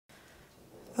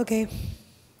Okay,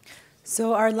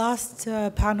 so our last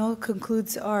panel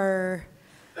concludes our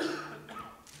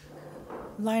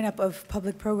lineup of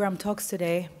public program talks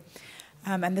today.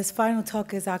 And this final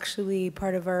talk is actually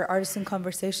part of our Artisan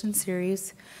Conversation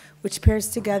series, which pairs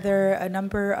together a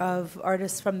number of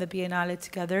artists from the Biennale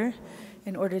together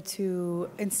in order to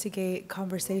instigate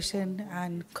conversation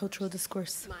and cultural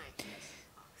discourse.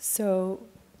 So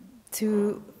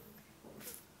to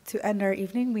end our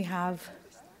evening, we have,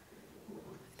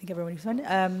 I think everybody's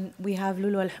fun, we have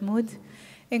Lulwah الحمود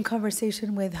in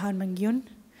conversation with Han Mengyun,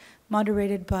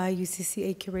 moderated by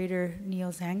UCCA curator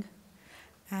Zhang.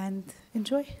 And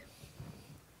enjoy.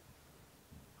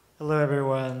 Hello,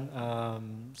 everyone.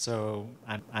 So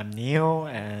I'm Neil,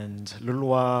 and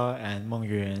Lulwah and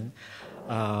Mengyun.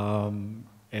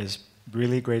 It's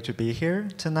really great to be here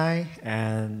tonight,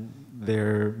 and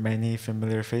there are many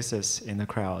familiar faces in the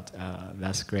crowd.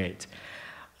 That's great.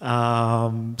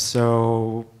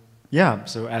 So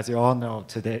as you all know,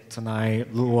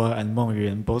 tonight, Lulwah and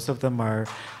Mengyun, both of them are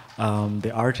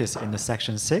the artists in the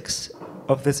section 6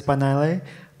 of this Biennale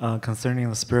concerning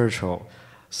the spiritual.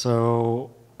 So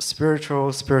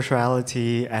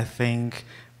spirituality, I think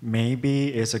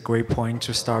maybe is a great point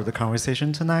to start the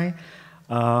conversation tonight.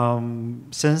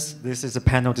 Since this is a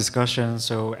panel discussion,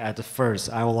 so at the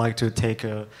first, I would like to take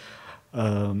a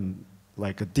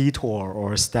detour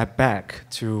or a step back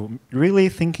to really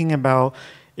thinking about,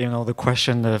 the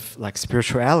question of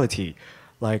spirituality,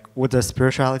 what does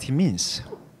spirituality means,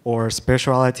 or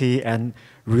spirituality and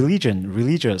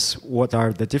religious, what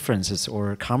are the differences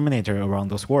or combinator around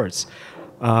those words?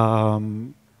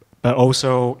 But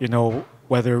also,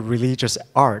 whether religious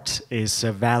art is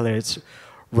a valid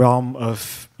realm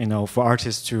of, for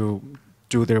artists to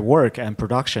do their work and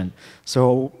production.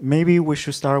 So maybe we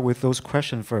should start with those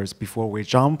questions first before we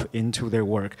jump into their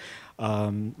work.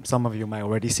 Some of you might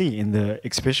already see in the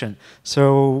exhibition.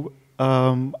 So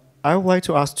I would like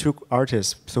to ask two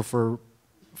artists, so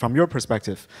from your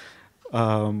perspective,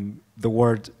 the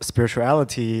word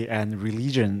spirituality and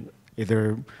religion,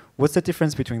 what's the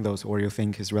difference between those, or you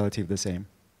think is relatively the same?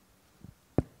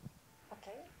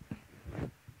 Okay.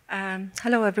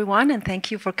 Hello, everyone, and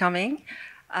thank you for coming.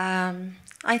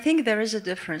 I think there is a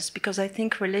difference because I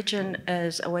think religion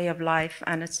is a way of life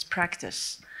and it's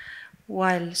practice,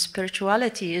 while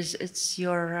spirituality it's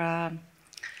your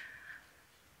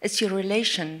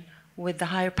relation with the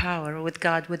higher power, with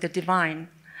God, with the divine,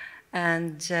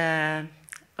 and a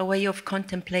way of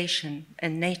contemplation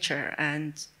in nature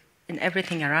and in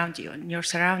everything around you, in your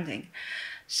surrounding.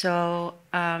 So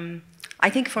I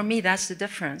think for me that's the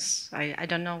difference. I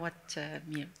don't know what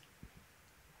you.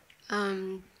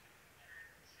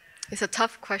 It's a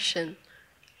tough question.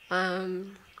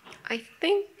 I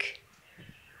think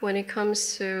when it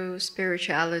comes to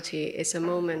spirituality, it's a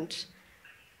moment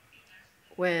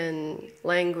when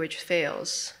language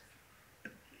fails.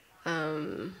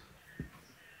 When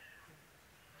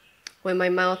my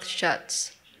mouth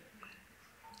shuts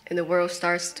and the world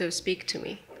starts to speak to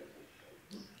me.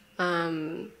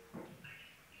 And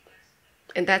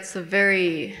that's a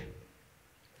very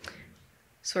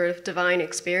sort of divine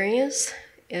experience,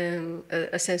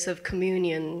 a sense of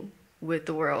communion with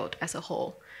the world as a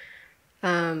whole.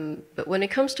 But when it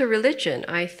comes to religion,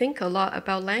 I think a lot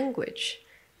about language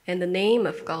and the name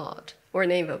of God or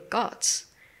name of gods.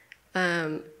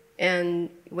 And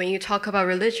when you talk about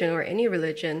religion or any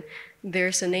religion,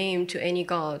 there's a name to any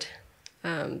god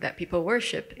that people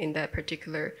worship in that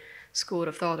particular school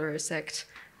of thought or a sect.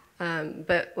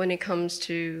 But when it comes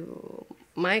to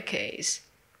my case,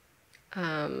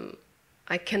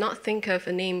 I cannot think of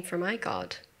a name for my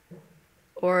god,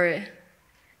 or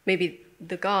maybe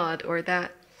the god or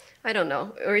that, I don't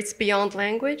know, or it's beyond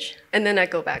language, and then I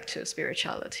go back to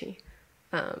spirituality.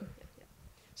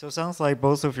 So it sounds like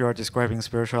both of you are describing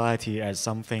spirituality as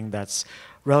something that's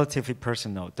relatively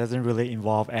personal, doesn't really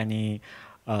involve any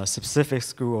specific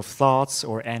school of thoughts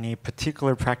or any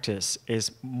particular practice.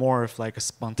 Is more of like a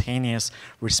spontaneous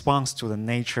response to the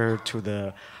nature, to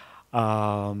the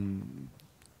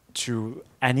to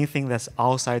anything that's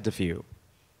outside of you.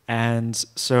 And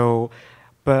so,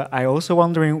 but I also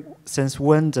wondering, since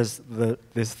when does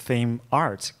this theme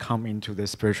art come into the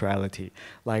spirituality?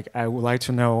 Like, I would like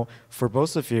to know for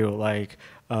both of you, like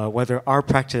whether art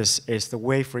practice is the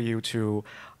way for you to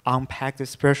unpack the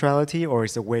spirituality, or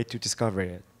is the way to discover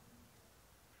it?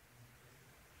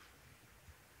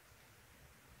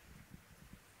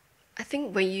 I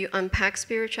think when you unpack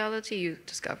spirituality, you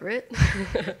discover it.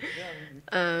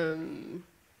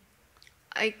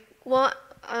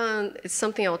 It's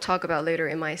something I'll talk about later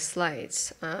in my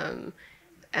slides.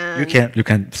 You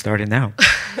can start it now.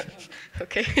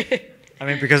 Okay. I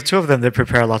mean, because two of them, they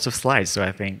prepare lots of slides, so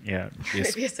I think, yeah.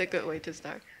 Yes. Maybe it's a good way to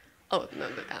start. Oh, no,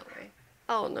 that way.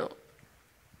 Oh, no.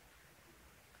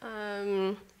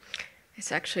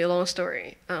 It's actually a long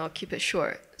story. I'll keep it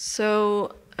short.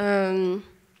 So I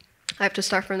have to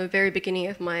start from the very beginning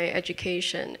of my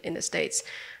education in the States.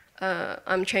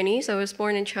 I'm Chinese. I was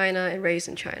born in China and raised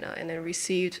in China, and then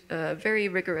received very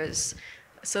rigorous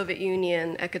Soviet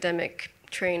Union academic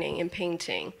training in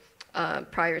painting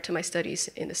prior to my studies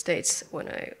in the States when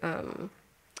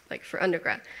like for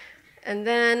undergrad. And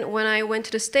then when I went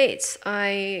to the States,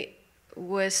 I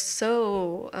was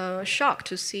so shocked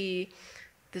to see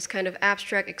this kind of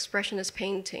abstract expressionist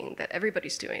painting that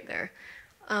everybody's doing there.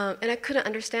 And I couldn't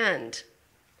understand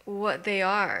what they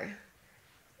are.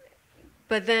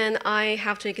 But then I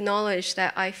have to acknowledge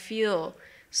that I feel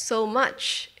so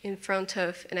much in front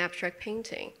of an abstract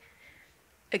painting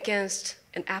against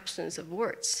an absence of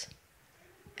words.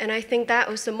 And I think that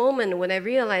was the moment when I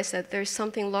realized that there's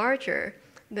something larger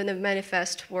than the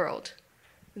manifest world,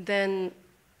 than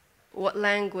what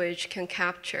language can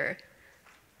capture,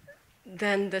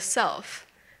 than the self.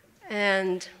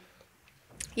 And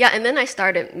yeah, and then I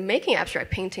started making abstract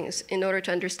paintings in order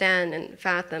to understand and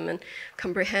fathom and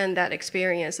comprehend that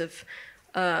experience of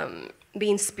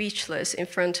being speechless in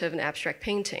front of an abstract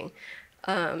painting.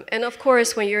 And of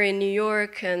course, when you're in New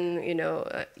York and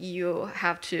you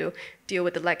have to deal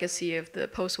with the legacy of the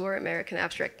post-war American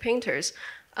abstract painters,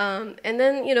 and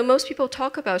then most people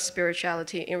talk about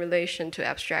spirituality in relation to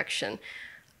abstraction.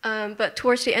 But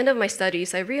towards the end of my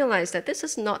studies, I realized that this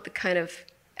is not the kind of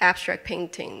abstract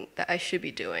painting that I should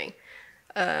be doing.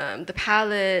 The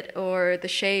palette or the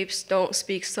shapes don't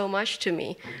speak so much to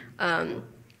me.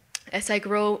 As I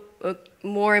grow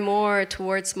more and more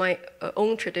towards my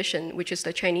own tradition, which is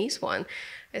the Chinese one,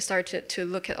 I started to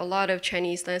look at a lot of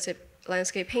Chinese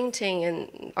landscape painting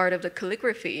and art of the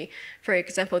calligraphy, for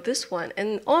example, this one.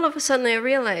 And all of a sudden I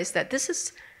realized that this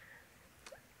is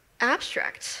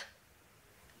abstract.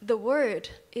 The word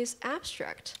is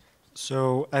abstract.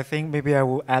 So I think maybe I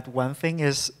will add one thing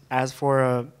is, as for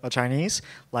a Chinese,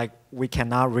 like we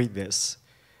cannot read this.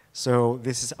 So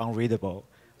this is unreadable.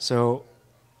 So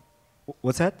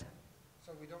what's that?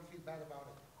 So we don't feel bad about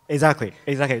it.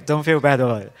 Exactly. Don't feel bad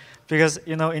about it. Because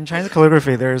in Chinese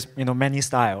calligraphy, there's many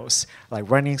styles, like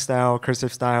running style,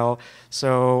 cursive style.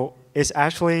 So it's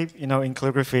actually, in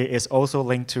calligraphy, it's also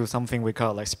linked to something we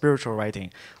call like spiritual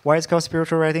writing. Why it's called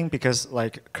spiritual writing? Because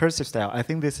like cursive style, I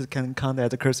think this can count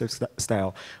as a cursive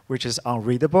style, which is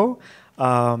unreadable.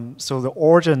 So the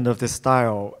origin of this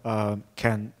style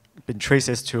can be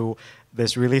traces to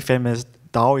this really famous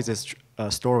Taoist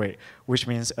story, which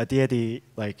means a deity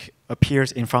like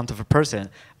appears in front of a person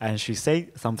and she say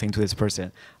something to this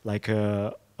person, like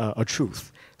a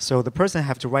truth. So the person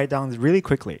have to write down really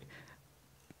quickly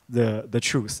the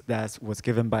truth that was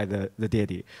given by the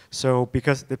deity. So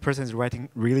because the person is writing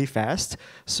really fast,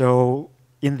 so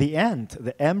in the end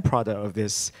product of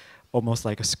this, almost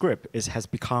like a script, has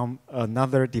become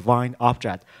another divine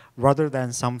object rather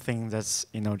than something that's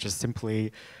just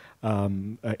simply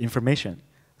information.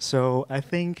 So I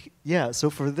think, yeah, so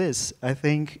for this, I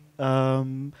think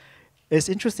it's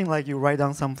interesting, like you write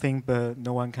down something, but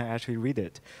no one can actually read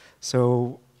it.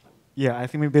 So yeah, I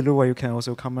think maybe Lulwah, you can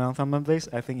also comment on some of this.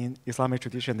 I think in Islamic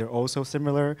tradition, they're also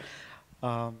similar.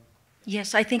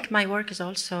 Yes, I think my work is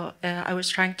also, I was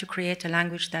trying to create a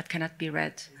language that cannot be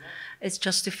read. It's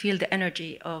just to feel the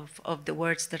energy of the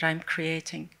words that I'm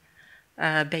creating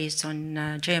based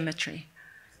on geometry.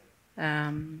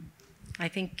 I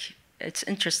think it's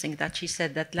interesting that she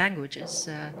said that language is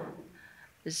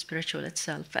spiritual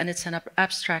itself, and it's an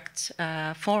abstract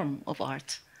form of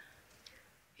art.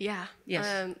 Yeah.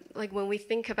 Yes. Like when we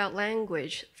think about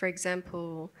language, for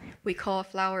example, we call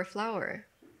flower flower,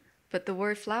 but the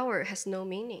word flower has no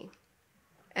meaning.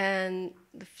 And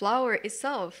the flower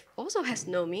itself also has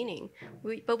no meaning.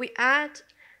 But we add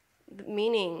the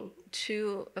meaning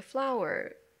to a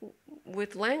flower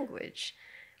with language.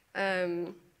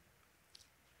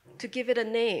 To give it a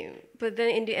name, but then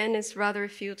in the end it's rather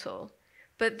futile.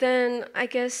 But then I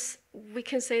guess we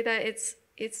can say that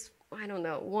it's I don't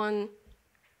know,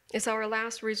 it's our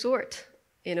last resort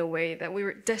in a way, that we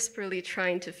were desperately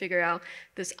trying to figure out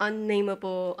this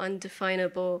unnameable,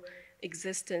 undefinable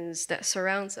existence that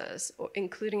surrounds us,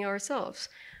 including ourselves.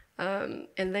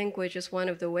 And language is one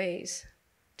of the ways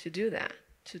to do that,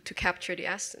 to capture the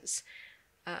essence.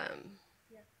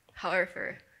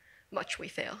 However much we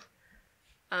fail.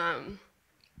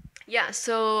 Yeah,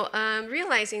 so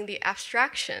realizing the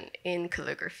abstraction in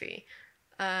calligraphy,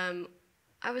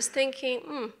 I was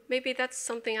thinking, maybe that's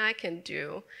something I can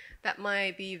do that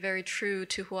might be very true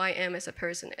to who I am as a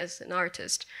person, as an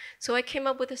artist. So I came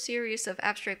up with a series of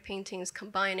abstract paintings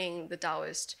combining the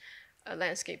Taoist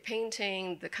landscape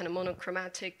painting, the kind of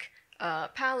monochromatic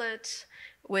palette,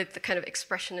 with the kind of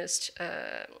expressionist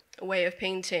way of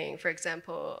painting. For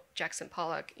example, Jackson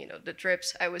Pollock, the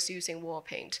drips, I was using wall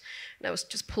paint. And I was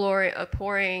just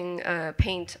pouring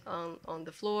paint on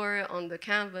the floor, on the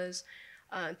canvas,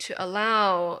 to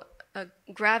allow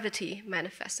gravity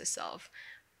manifest itself,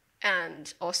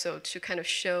 and also to kind of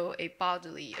show a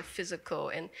bodily, a physical,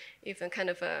 and even kind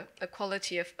of a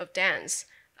quality of dance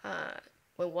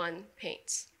when one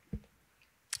paints.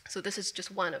 So this is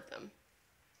just one of them.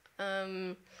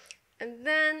 And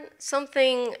then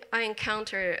something I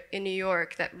encountered in New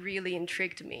York that really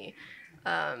intrigued me.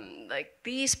 Like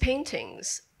these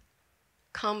paintings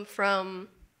come from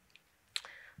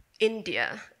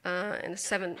India in the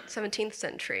 17th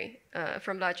century,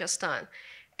 from Rajasthan.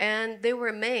 And they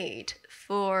were made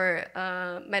for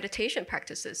meditation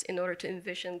practices in order to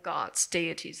envision gods,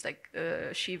 deities like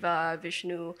Shiva,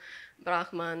 Vishnu,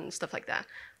 Brahman, stuff like that.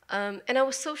 And I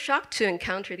was so shocked to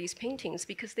encounter these paintings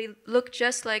because they look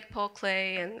just like Paul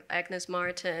Klee and Agnes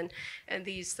Martin and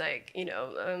these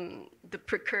the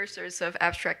precursors of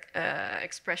abstract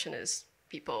expressionist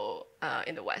people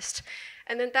in the West.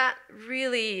 And then that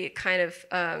really kind of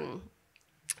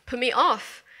put me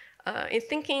off in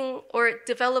thinking or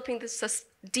developing this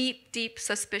deep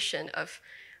suspicion of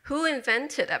who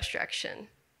invented abstraction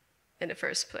in the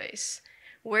first place.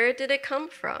 Where did it come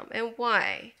from and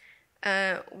why?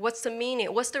 What's the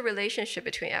meaning? What's the relationship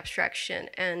between abstraction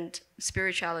and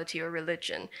spirituality or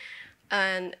religion?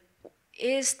 And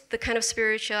is the kind of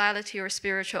spirituality or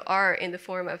spiritual art in the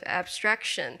form of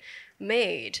abstraction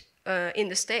made in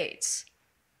the States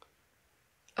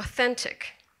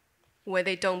authentic, where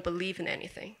they don't believe in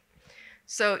anything?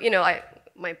 So,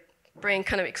 my brain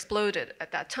kind of exploded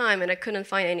at that time, and I couldn't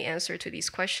find any answer to these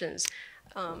questions.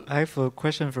 I have a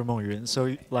question for Mengyun.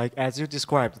 So, like as you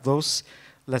described, those,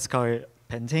 let's call it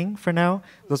painting for now,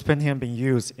 those paintings have been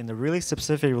used in a really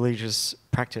specific religious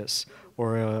practice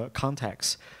or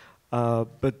context.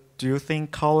 But do you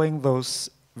think calling those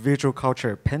visual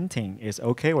culture painting is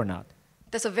okay or not?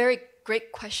 That's a very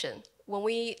great question. When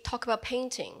we talk about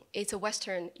painting, it's a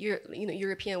Western,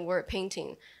 European word,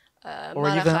 painting. Or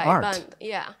even art.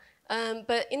 Yeah.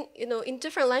 But in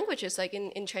different languages, like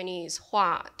in Chinese,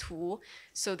 画图,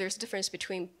 so there's a difference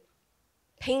between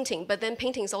painting, but then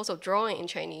painting is also drawing in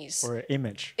Chinese. Or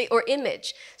image. Or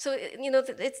image. So,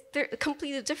 they're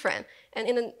completely different.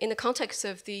 And in the context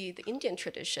of the Indian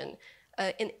tradition,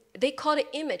 they call it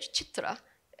image, chitra,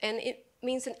 and it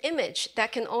means an image.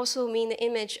 That can also mean the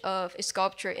image of a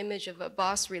sculpture, image of a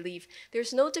bas relief.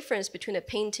 There's no difference between a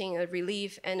painting, a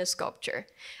relief, and a sculpture.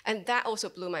 And that also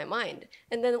blew my mind.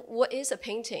 And then what is a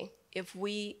painting if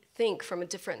we think from a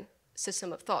different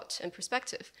system of thought and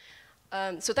perspective?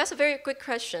 So that's a very good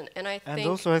question, and I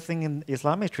think in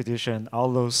Islamic tradition,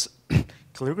 all those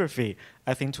calligraphy,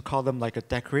 I think to call them like a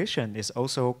decoration is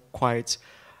also quite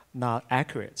not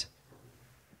accurate.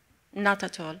 Not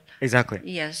at all. Exactly.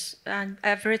 Yes, and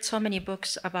I've read so many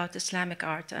books about Islamic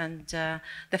art, and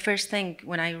the first thing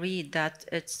when I read that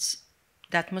it's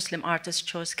that Muslim artists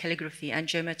chose calligraphy and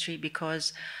geometry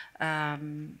because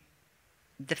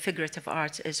the figurative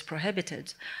art is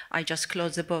prohibited, I just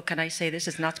close the book and I say this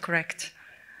is not correct.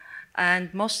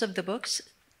 And most of the books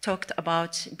talked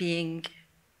about being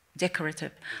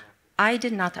decorative. I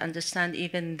did not understand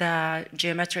even the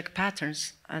geometric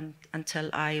patterns until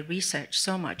I researched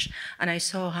so much, and I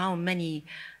saw how many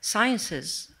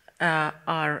sciences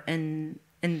are in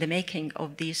the making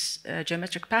of these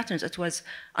geometric patterns. It was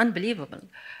unbelievable.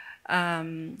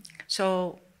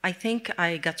 So I think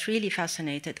I got really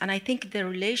fascinated, and I think the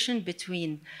relation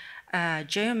between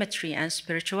geometry and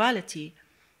spirituality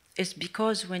is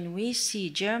because when we see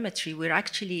geometry, we're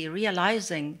actually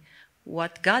realizing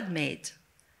what God made.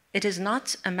 It is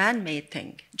not a man-made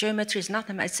thing. Geometry is not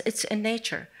it's in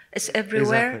nature. It's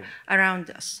everywhere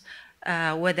around us,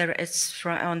 whether it's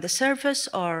on the surface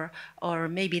or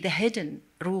maybe the hidden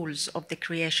rules of the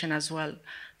creation as well.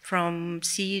 From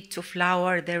seed to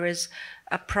flower, there is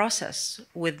a process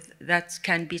that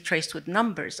can be traced with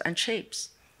numbers and shapes.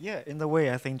 Yeah, in the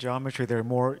way, I think geometry, they're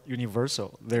more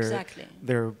universal. They're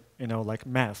like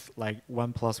math, like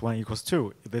 1 + 1 =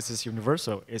 2. This is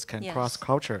universal. It can cross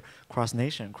culture, cross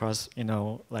nation, cross,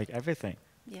 like everything.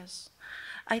 Yes.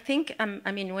 I think,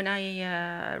 when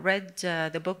I read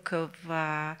the book of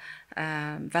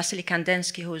Vasily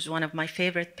Kandinsky, who is one of my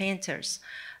favorite painters,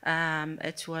 he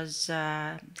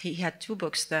had 2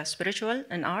 books, The Spiritual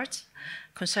and Art,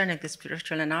 concerning the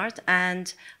spiritual and art,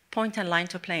 and point and line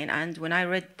to plane. And when I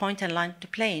read point and line to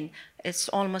plane, it's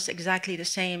almost exactly the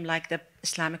same like the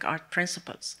Islamic art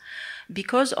principles.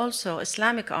 Because also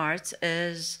Islamic art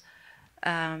is,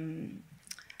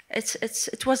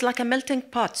 it was like a melting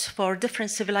pot for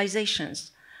different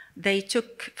civilizations. They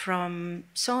took from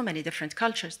so many different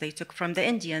cultures. They took from the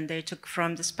Indian, they took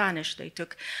from the Spanish,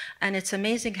 and it's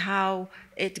amazing how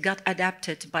it got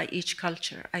adapted by each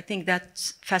culture. I think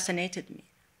that fascinated me.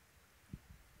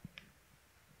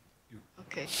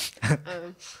 Okay.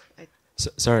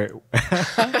 Sorry.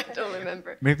 I don't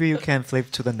remember. Maybe you can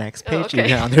flip to the next page. okay. You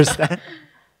can understand.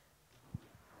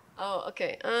 Oh,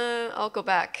 okay. I'll go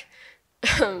back.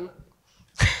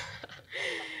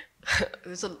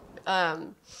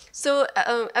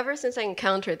 Ever since I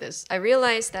encountered this, I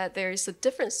realized that there is a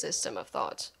different system of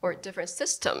thought, or different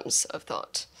systems of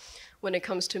thought, when it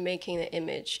comes to making an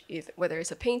image, whether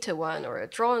it's a painted one, or a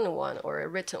drawn one, or a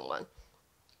written one.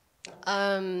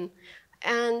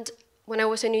 And when I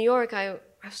was in New York, I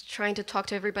was trying to talk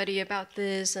to everybody about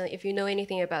this, if you know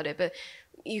anything about it, but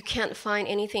you can't find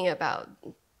anything about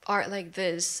art like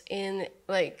this in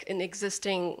like an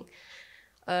existing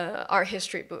art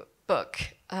history book,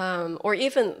 or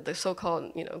even the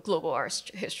so-called global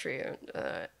art history,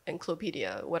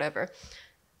 encyclopedia, whatever.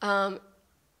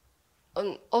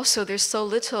 Also, there's so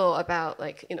little about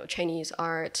Chinese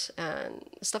art and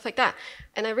stuff like that,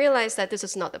 and I realized that this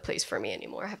is not the place for me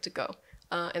anymore. I have to go,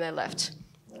 and I left.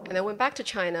 And I went back to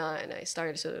China and I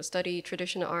started to study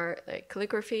traditional art, like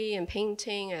calligraphy and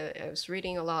painting. I was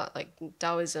reading a lot, like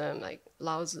Taoism, like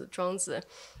Lao Tzu, Zhuangzi,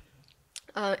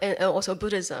 and also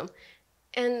Buddhism.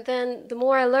 And then the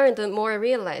more I learned, the more I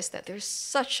realized that there's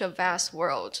such a vast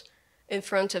world in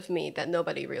front of me that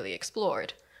nobody really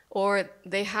explored. Or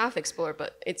they have explored,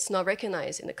 but it's not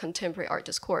recognized in the contemporary art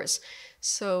discourse.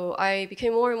 So I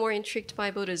became more and more intrigued by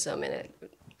Buddhism, and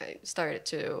I started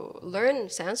to learn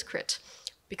Sanskrit,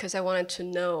 because I wanted to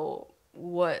know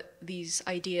what these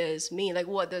ideas mean. Like,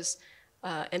 what does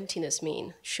emptiness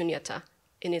mean, shunyata,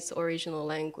 in its original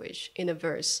language, in a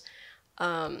verse?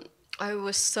 I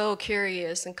was so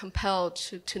curious and compelled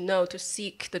to know, to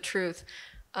seek the truth.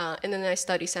 And then I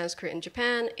studied Sanskrit in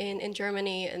Japan, in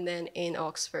Germany, and then in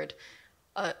Oxford,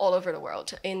 all over the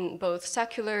world, in both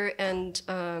secular and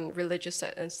religious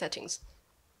settings.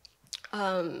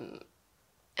 And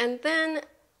then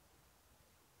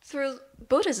through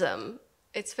Buddhism,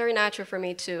 it's very natural for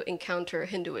me to encounter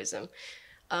Hinduism.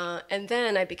 And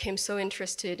then I became so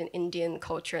interested in Indian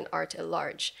culture and art at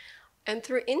large. And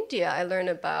through India, I learned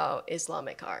about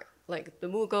Islamic art, like the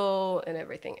Mughal and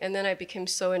everything. And then I became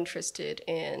so interested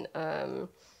in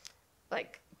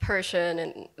like Persian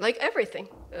and like everything,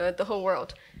 the whole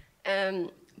world.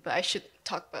 But I should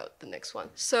talk about the next one.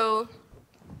 So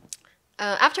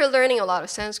after learning a lot of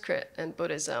Sanskrit and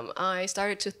Buddhism, I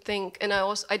started to think, and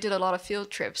I did a lot of field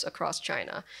trips across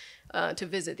China to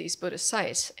visit these Buddhist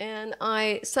sites. And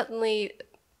I suddenly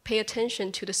pay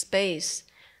attention to the space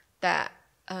that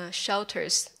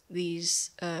shelters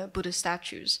these Buddhist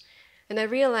statues. And I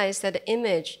realized that the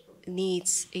image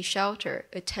needs a shelter,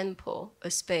 a temple, a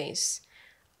space,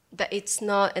 that it's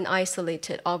not an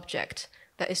isolated object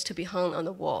that is to be hung on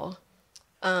the wall.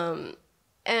 And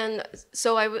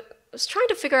so I was trying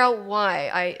to figure out why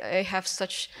I have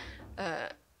such,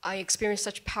 I experienced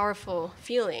such powerful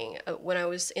feeling when I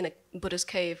was in a Buddhist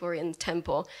cave or in a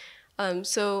temple.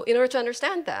 So in order to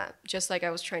understand that, just like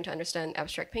I was trying to understand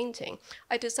abstract painting,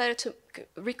 I decided to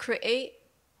recreate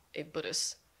a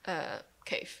Buddhist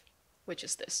cave, which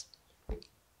is this.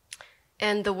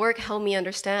 And the work helped me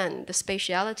understand the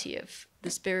spatiality of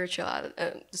the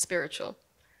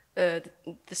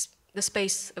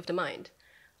space of the mind.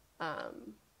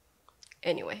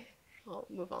 Anyway, I'll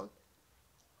move on.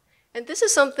 And this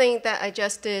is something that I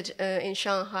just did in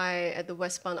Shanghai at the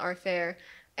Westbound Art Fair,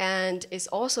 and it's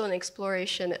also an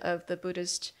exploration of the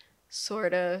Buddhist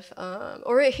sort of,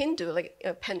 or a Hindu, like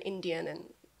a Pan-Indian and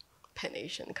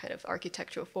Pan-Asian kind of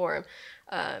architectural form.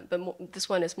 But this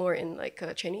one is more in like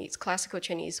a Chinese, classical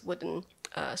Chinese wooden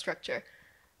structure.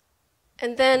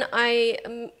 And then I,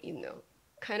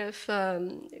 kind of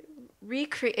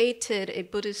recreated a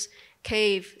Buddhist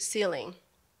cave ceiling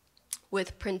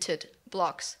with printed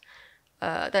blocks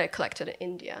that I collected in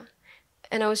India.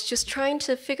 And I was just trying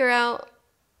to figure out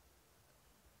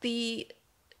the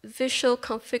visual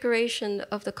configuration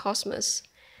of the cosmos,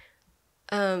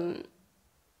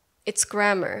 its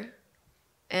grammar,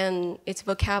 and its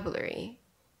vocabulary,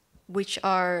 which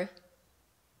are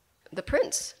the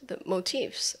prints, the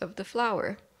motifs of the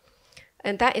flower.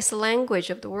 And that is the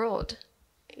language of the world.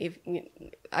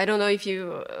 I don't know if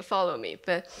you follow me,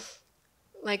 but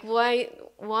Like, why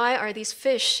are these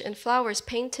fish and flowers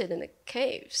painted in the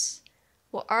caves?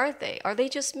 What are they? Are they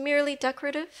just merely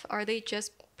decorative? Are they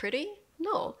just pretty?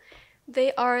 No.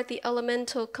 They are the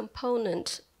elemental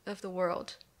component of the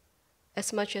world,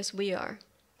 as much as we are.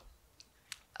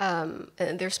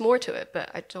 And there's more to it, but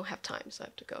I don't have time, so I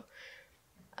have to go.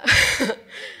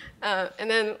 And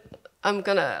then I'm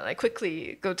gonna like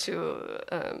quickly go to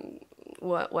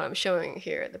what I'm showing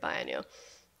here at the Biennial.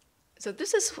 So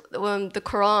this is the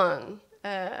Quran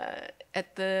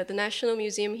at the National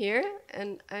Museum here,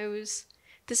 and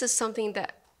this is something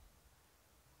that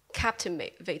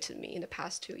captivated me in the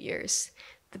past 2 years,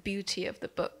 the beauty of the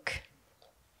book.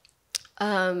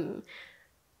 And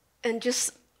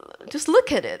just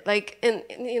look at it, like, and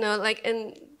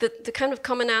the kind of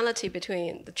commonality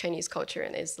between the Chinese culture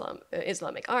and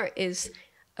Islamic art is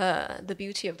the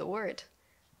beauty of the word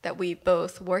that we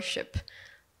both worship.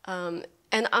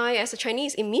 And I, as a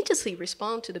Chinese, immediately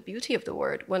respond to the beauty of the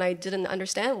word when I didn't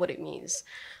understand what it means.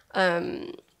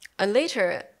 And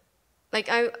later, like,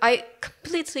 I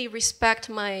completely respect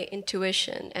my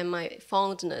intuition and my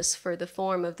fondness for the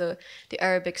form of the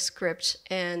Arabic script,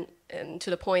 and to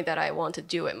the point that I want to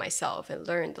do it myself and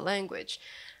learn the language.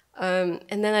 And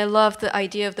then I love the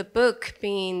idea of the book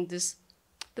being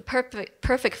the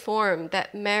perfect form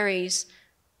that marries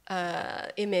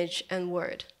image and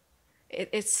word.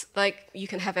 It's like you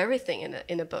can have everything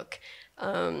in a book.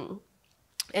 And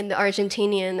the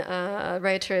Argentinian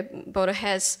writer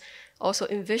Borges also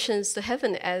envisions the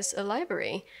heaven as a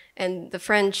library. And the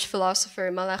French philosopher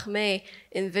Mallarmé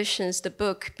envisions the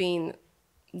book being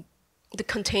the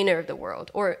container of the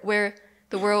world, or where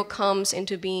the world comes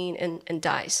into being and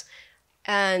dies.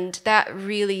 And that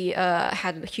really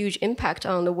had a huge impact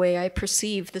on the way I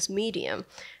perceive this medium,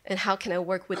 and how can I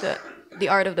work with the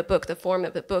art of the book, the form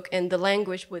of the book, and the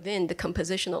language within, the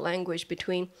compositional language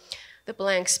between the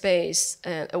blank space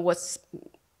and what's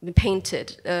been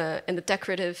painted, and the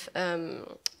decorative,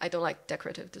 I don't like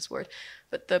decorative, this word,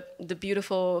 but the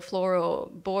beautiful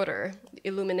floral border,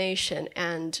 illumination,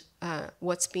 and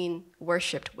what's being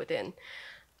worshipped within.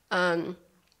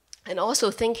 And also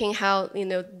thinking how,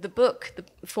 the book,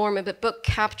 the form of the book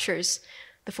captures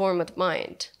the form of the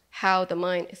mind, how the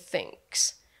mind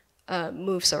thinks,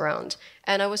 moves around.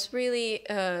 And I was really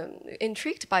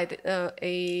intrigued by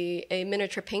a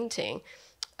miniature painting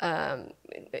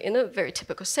in a very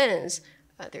typical sense.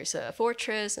 There's a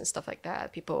fortress and stuff like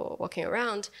that, people walking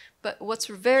around. But what's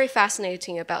very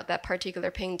fascinating about that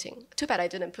particular painting, too bad I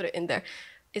didn't put it in there,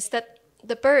 is that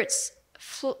the birds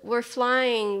were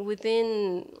flying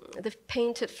within the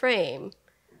painted frame.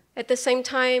 At the same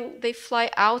time, they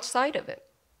fly outside of it.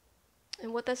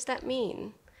 And what does that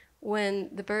mean when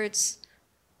the birds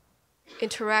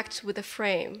interact with the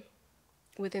frame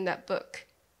within that book?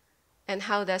 And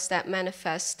how does that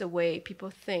manifest the way people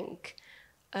think?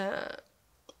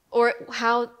 Or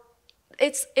how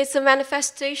it's a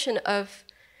manifestation of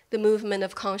the movement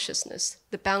of consciousness,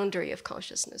 the boundary of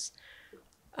consciousness.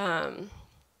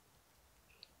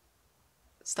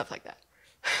 Stuff like that.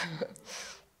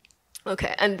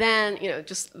 Okay, and then,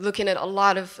 just looking at a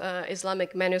lot of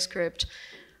Islamic manuscript,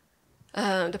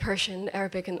 the Persian,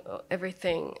 Arabic, and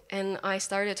everything, and I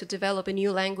started to develop a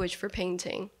new language for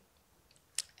painting.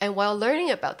 And while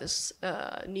learning about this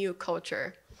new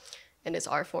culture and its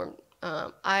art form,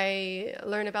 I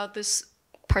learned about this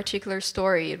particular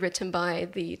story written by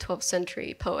the 12th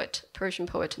century poet, Persian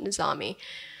poet Nizami,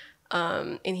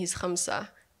 in his Khamsa.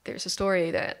 There's a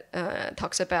story that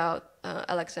talks about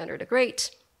Alexander the Great.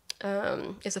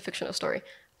 It's a fictional story.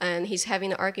 And he's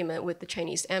having an argument with the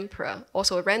Chinese emperor,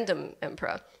 also a random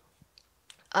emperor.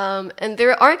 And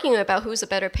they're arguing about who's a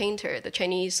better painter, the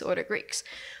Chinese or the Greeks.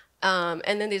 And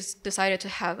then they decided to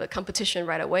have a competition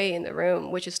right away in the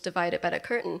room, which is divided by the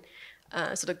curtain.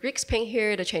 So the Greeks paint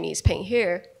here, the Chinese paint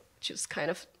here, which is kind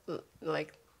of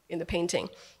like in the painting.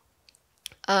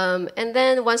 And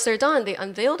then once they're done, they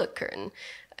unveil the curtain.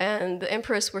 And the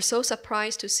emperors were so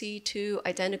surprised to see two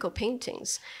identical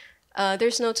paintings.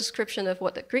 There's no description of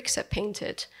what the Greeks had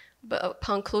painted, but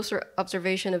upon closer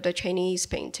observation of the Chinese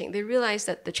painting, they realized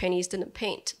that the Chinese didn't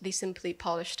paint. They simply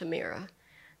polished a mirror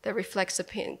that reflects the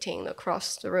painting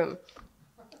across the room.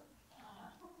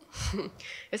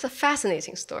 It's a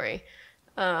fascinating story.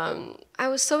 I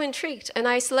was so intrigued, and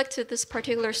I selected this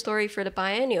particular story for the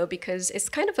biennial because it's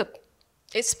kind of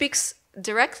it speaks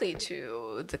directly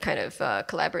to the kind of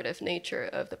collaborative nature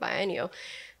of the biennial.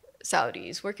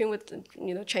 Saudis working with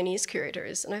Chinese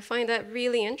curators, and I find that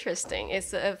really interesting.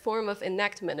 It's a form of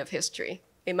enactment of history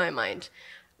in my mind,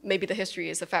 maybe the history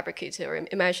is a fabricated or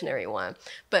imaginary one,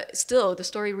 but still the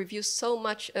story reveals so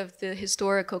much of the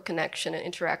historical connection and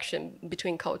interaction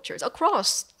between cultures,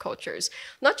 across cultures,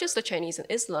 not just the Chinese and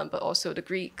Islam, but also the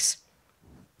Greeks,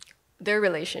 their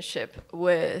relationship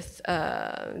with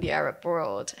the Arab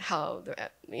world, how,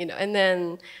 and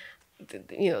then,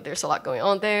 there's a lot going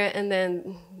on there, and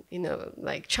then,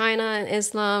 like China and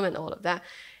Islam and all of that.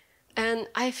 And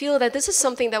I feel that this is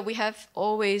something that we have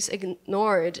always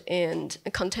ignored in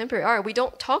contemporary art. We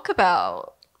don't talk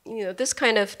about, this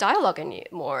kind of dialogue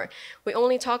anymore. We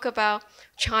only talk about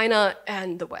China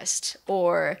and the West,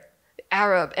 or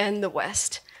Arab and the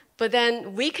West. But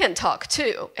then we can talk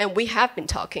too, and we have been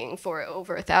talking for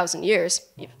over 1,000 years,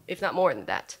 if not more than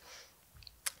that.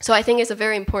 So I think it's a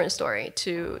very important story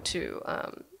to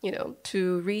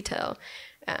retell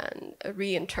and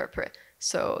reinterpret.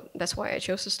 So that's why I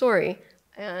chose the story.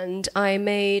 And I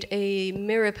made a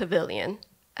mirror pavilion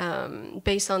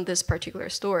based on this particular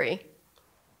story.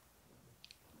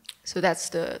 So that's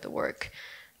the work.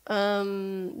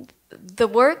 The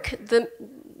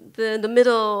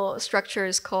middle structure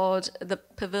is called the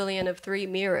Pavilion of Three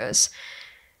Mirrors.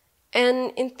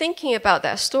 And in thinking about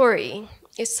that story,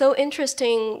 it's so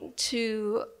interesting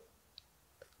to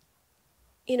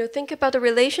think about the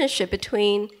relationship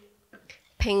between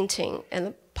painting and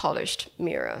a polished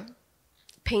mirror.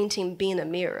 Painting being a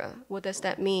mirror. What does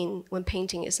that mean when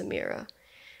painting is a mirror?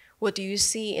 What do you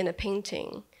see in a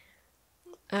painting?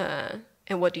 And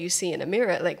what do you see in a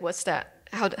mirror? Like, what's that?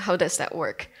 How does that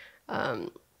work?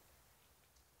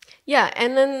 Yeah,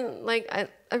 and then like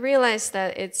I realized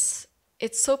that it's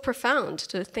so profound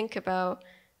to think about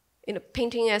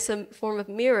painting as a form of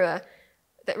mirror,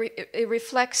 that it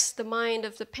reflects the mind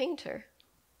of the painter.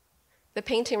 The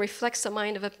painting reflects the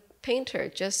mind of a painter,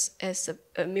 just as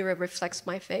a mirror reflects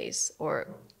my face or,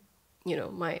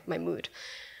 my mood.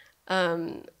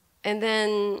 And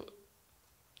then,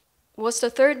 what's the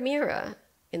third mirror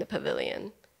in the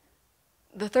pavilion?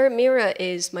 The third mirror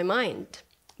is my mind,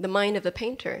 the mind of the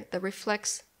painter that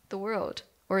reflects the world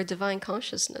or a divine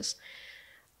consciousness.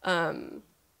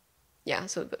 Yeah,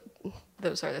 so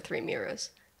those are the three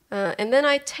mirrors. And then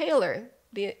I tailor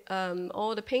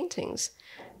all the paintings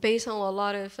based on a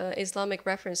lot of Islamic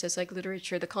references, like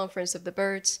literature, The Conference of the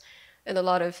Birds, and a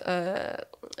lot of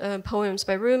poems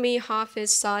by Rumi,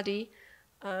 Hafiz, Sadi.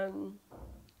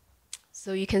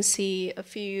 So you can see a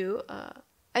few.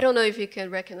 I don't know if you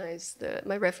can recognize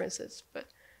my references, but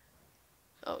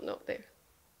oh no, there.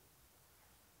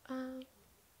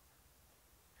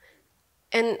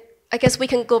 And I guess we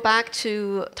can go back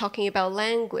to talking about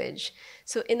language.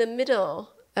 So in the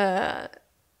middle, I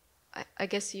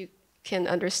guess you can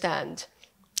understand.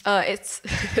 It's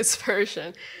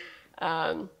Persian.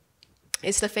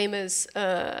 It's the famous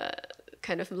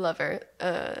kind of lover,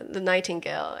 the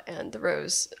nightingale and the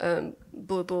rose,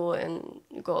 bulbul and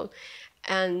gold.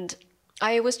 And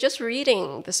I was just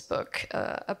reading this book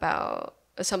about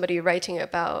somebody writing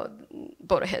about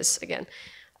Borges again.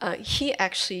 He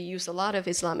actually used a lot of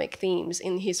Islamic themes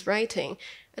in his writing,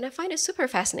 and I find it super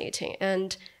fascinating.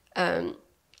 And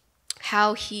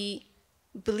how he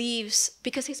believes,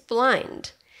 because he's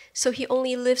blind, so he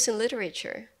only lives in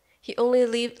literature. He only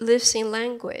lives in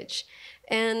language.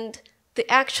 And the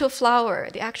actual flower,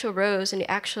 the actual rose, and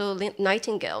the actual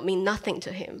nightingale mean nothing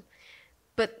to him.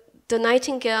 But the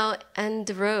nightingale and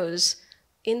the rose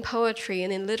in poetry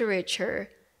and in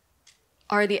literature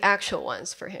are the actual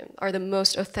ones for him, are the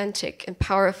most authentic and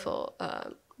powerful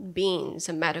beings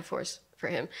and metaphors for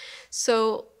him.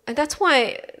 So, and that's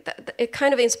why it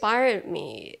kind of inspired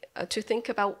me to think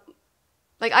about,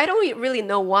 like, I don't really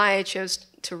know why I chose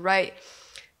to write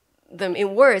them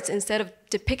in words instead of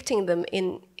depicting them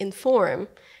in form,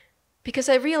 because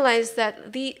I realized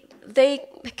that they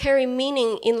carry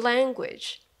meaning in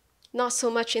language, not so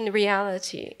much in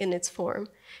reality in its form.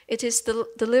 It is the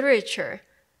literature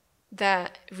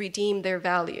that redeem their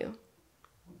value.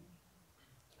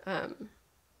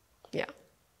 Yeah.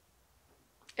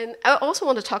 And I also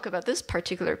want to talk about this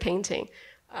particular painting.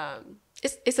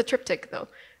 It's a triptych, though.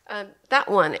 That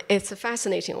one, it's a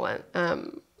fascinating one.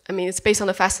 I mean, it's based on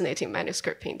a fascinating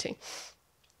manuscript painting.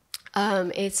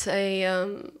 It's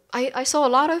I saw a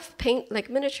lot of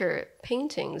miniature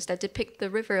paintings that depict the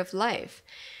river of life,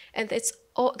 and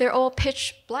they're all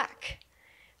pitch black,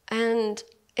 and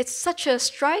it's such a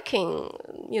striking,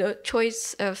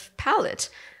 choice of palette.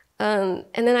 And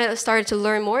then I started to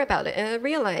learn more about it, and I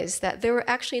realized that they were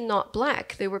actually not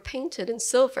black. They were painted in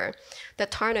silver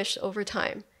that tarnished over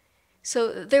time.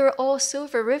 So they were all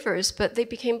silver rivers, but they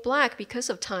became black because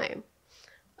of time.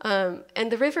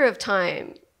 And the river of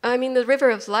time I mean, the river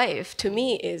of life to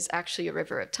me is actually a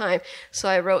river of time. So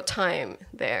I wrote time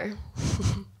there.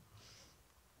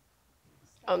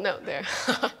 Oh no, there.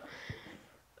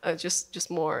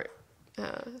 Just more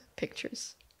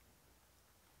pictures.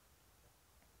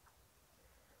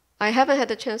 I haven't had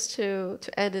the chance to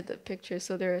edit the pictures,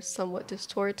 so they're somewhat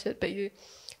distorted. But you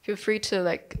feel free to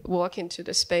like walk into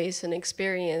the space and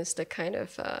experience the kind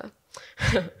of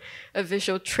a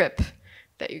visual trip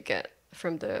that you get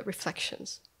from the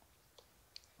reflections.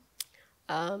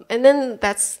 And then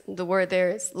that's the word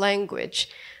there is language.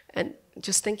 And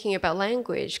just thinking about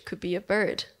language could be a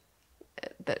bird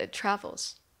that it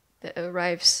travels, that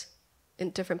arrives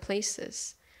in different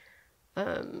places.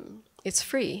 It's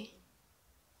free.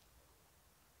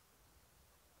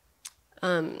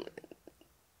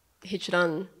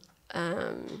 Hijran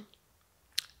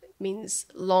means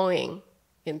longing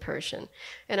in Persian.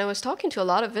 And I was talking to a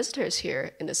lot of visitors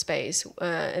here in the space,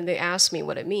 and they asked me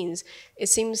what it means. It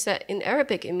seems that in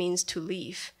Arabic it means to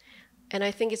leave. And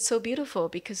I think it's so beautiful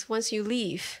because once you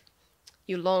leave,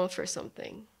 you long for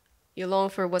something. You long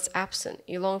for what's absent.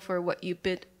 You long for what you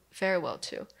bid farewell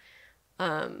to.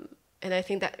 And I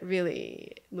think that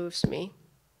really moves me.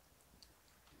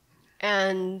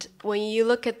 And when you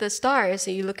look at the stars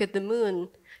and you look at the moon,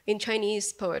 in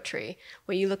Chinese poetry,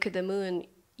 when you look at the moon,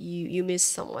 you miss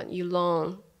someone. You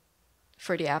long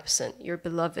for the absent, your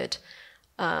beloved.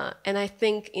 And I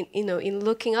think in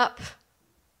looking up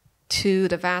to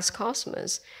the vast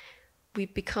cosmos, we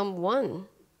become one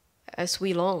as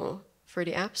we long for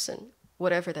the absent,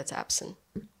 whatever that's absent.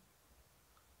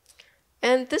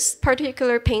 And this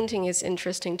particular painting is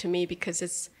interesting to me because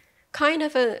it's kind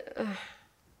of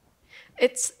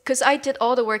it's because I did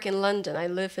all the work in London. I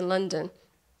live in London.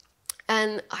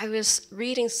 And I was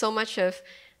reading so much of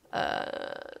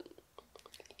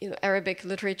Arabic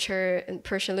literature and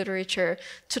Persian literature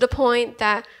to the point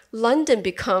that London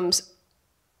becomes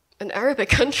an Arabic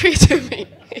country to me.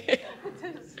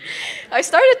 I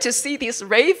started to see these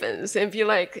ravens and be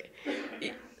like,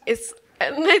 and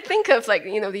I think of like,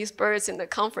 these birds in the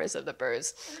conference of the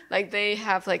birds, like they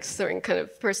have like certain kind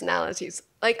of personalities.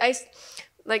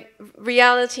 Like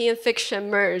reality and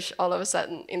fiction merge all of a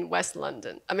sudden in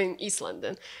East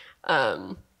London.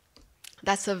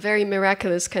 That's a very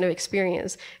miraculous kind of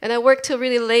experience. And I worked till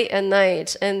really late at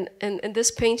night, and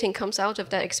this painting comes out of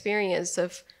that experience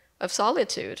of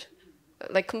solitude,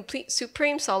 like complete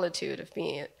supreme solitude of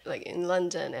being like in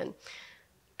London,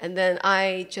 and then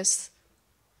I just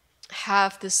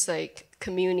have this like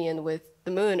communion with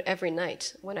the moon every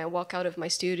night when I walk out of my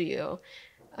studio.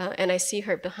 And I see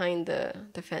her behind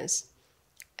the fence.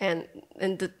 And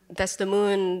that's the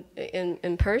moon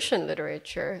in Persian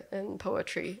literature and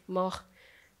poetry, Moh.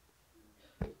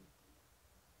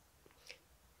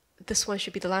 This one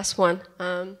should be the last one.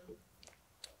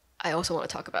 I also want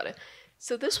to talk about it.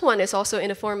 So this one is also in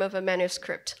the form of a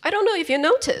manuscript. I don't know if you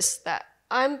noticed that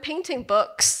I'm painting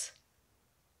books.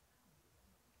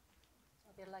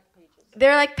 They're like pages.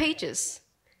 They're like pages.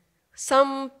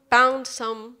 Some bound,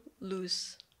 some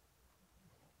loose.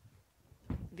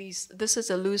 This is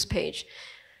a loose page.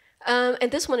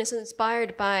 And this one is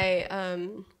inspired by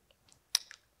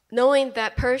knowing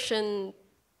that Persian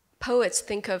poets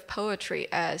think of poetry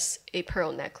as a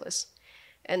pearl necklace.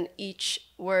 And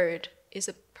each word is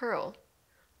a pearl.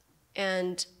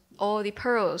 And all the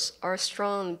pearls are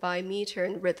strung by meter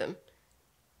and rhythm.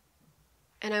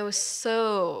 And I was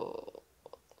so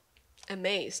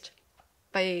amazed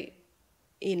by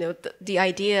the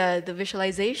idea, the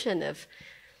visualization of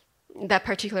that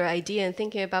particular idea, and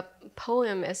thinking about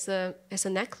poem as a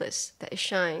necklace that it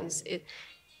shines.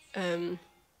 But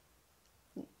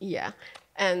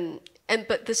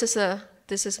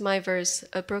this is my verse,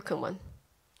 a broken one.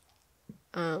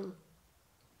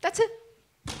 That's it.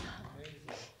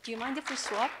 Do you mind if we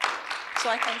swap so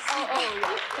I can see?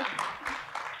 Yeah.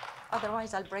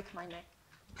 Otherwise, I'll break my neck.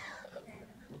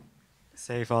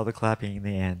 Save all the clapping in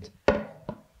the end.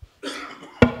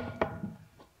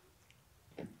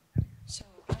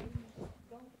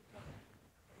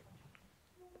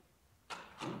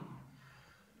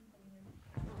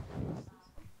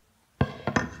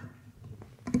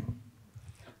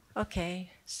 Okay,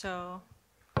 so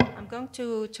I'm going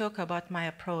to talk about my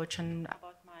approach and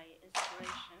about my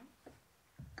inspiration.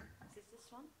 Is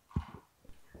this one?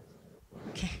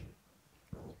 Okay.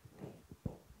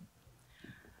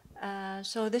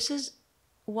 So this is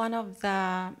one of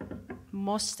the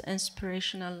most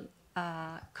inspirational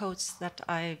quotes that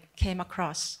I came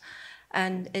across,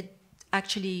 and it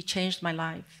actually changed my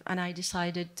life, and I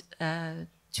decided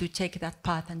to take that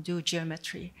path and do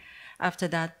geometry. After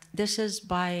that, this is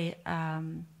by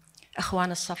Ikhwan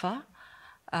al-Safa,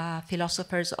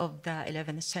 philosophers of the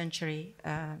 11th century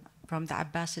from the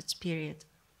Abbasids period.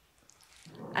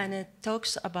 And it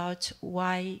talks about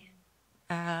why,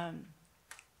 I'll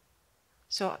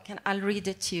read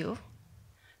it to you.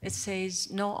 It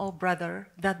says, "Know, O brother,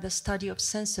 that the study of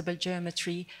sensible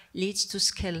geometry leads to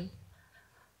skill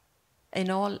in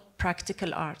all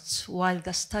practical arts, while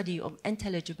the study of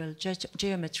intelligible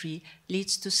geometry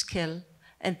leads to skill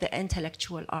in the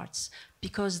intellectual arts,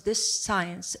 because this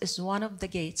science is one of the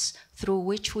gates through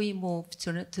which we move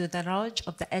to the knowledge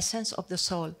of the essence of the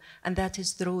soul, and that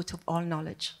is the root of all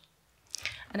knowledge."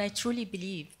 And I truly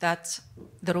believe that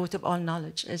the root of all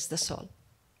knowledge is the soul.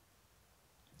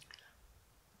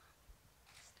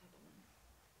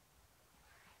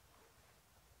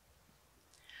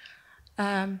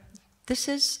 This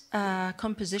is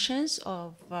compositions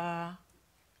of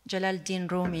Jalaluddin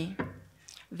Rumi,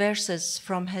 verses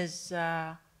from his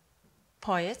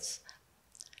poets,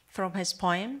 from his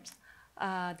poems.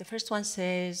 The first one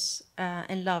says,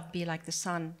 "In love, be like the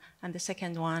sun," and the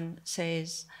second one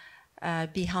says,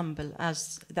 "Be humble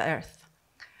as the earth."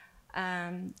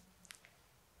 And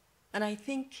I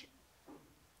think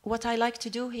what I like to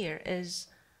do here is,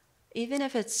 even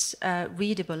if it's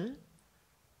readable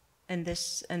in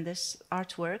this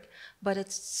artwork, but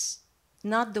it's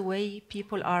not the way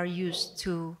people are used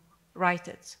to write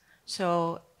it.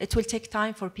 So it will take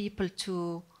time for people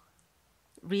to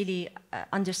really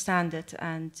understand it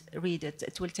and read it.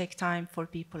 It will take time for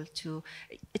people to,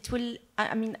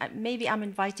 maybe I'm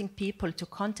inviting people to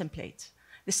contemplate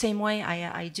the same way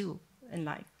I do in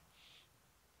life.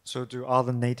 So do all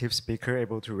the native speakers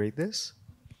able to read this?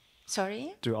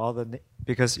 Sorry? Do all the,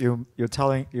 because you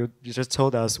just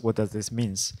told us what does this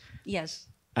means. Yes.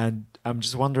 And I'm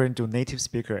just wondering, do native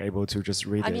speakers able to just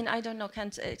read it? I don't know,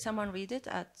 can someone read it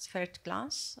at first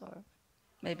glance, or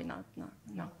maybe not,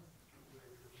 no.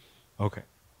 Okay.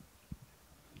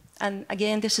 And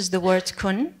again, this is the word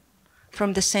kun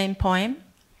from the same poem.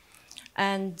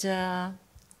 And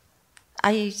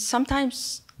I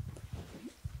sometimes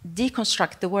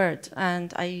deconstruct the word,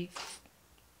 and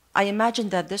I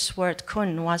imagined that this word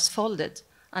kun was folded,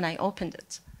 and I opened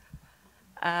it.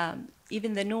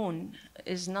 Even the noon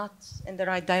is not in the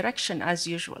right direction as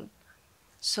usual.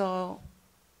 So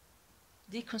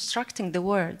deconstructing the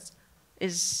word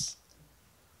is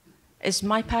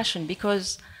my passion,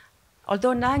 because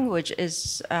although language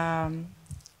is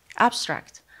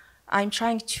abstract, I'm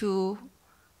trying to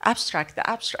abstract the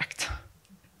abstract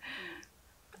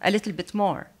a little bit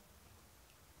more.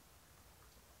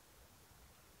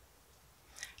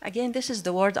 Again, this is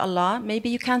the word Allah. Maybe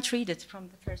you can't read it from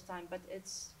the first time, but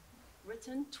it's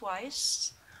written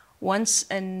twice, once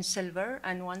in silver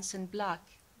and once in black.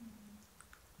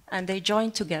 And they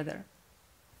join together.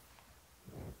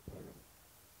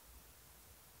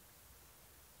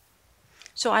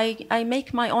 So I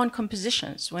make my own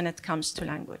compositions when it comes to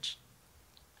language.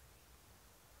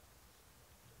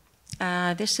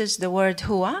 This is the word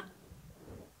huwa.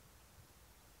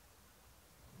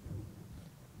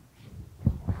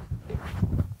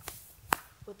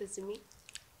 What does it mean?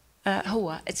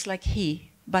 Huwa, it's like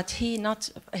he, but he, not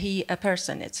he, a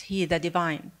person, it's he, the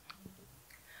divine.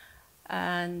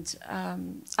 And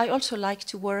I also like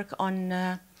to work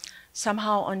on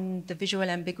somehow on the visual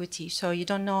ambiguity. So you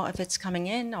don't know if it's coming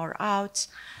in or out.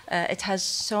 It has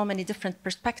so many different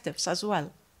perspectives as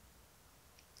well.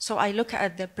 So I look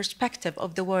at the perspective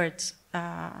of the words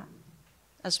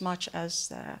as much as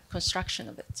the construction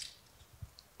of it.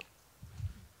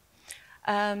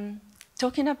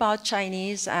 Talking about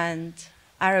Chinese and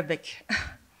Arabic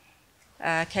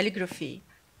calligraphy,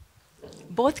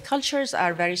 both cultures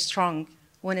are very strong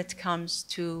when it comes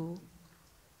to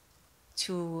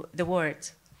the word.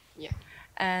 Yeah.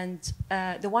 And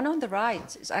the one on the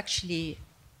right is actually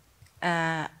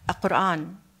a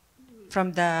Quran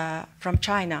from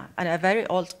China, and a very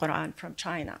old Quran from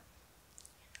China.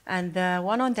 And the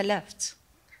one on the left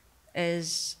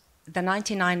is the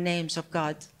 99 names of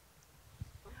God.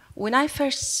 When I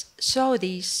first saw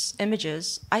these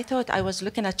images, I thought I was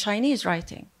looking at Chinese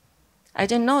writing. I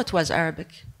didn't know it was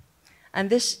Arabic. And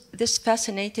this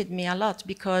fascinated me a lot,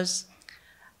 because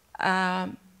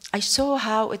I saw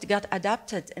how it got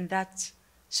adapted in that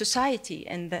society,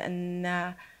 in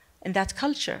that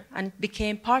culture, and it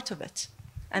became part of it.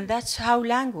 And that's how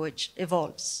language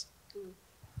evolves,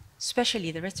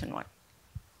 especially the written one.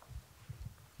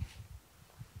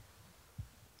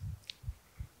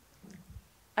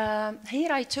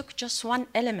 Here I took just one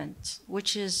element,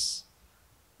 which is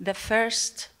the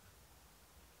first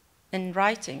in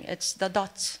writing. It's the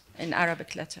dot in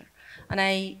Arabic letter. And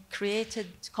I created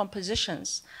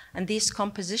compositions, and these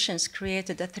compositions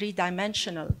created a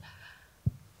three-dimensional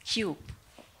cube.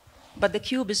 But the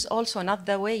cube is also not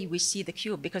the way we see the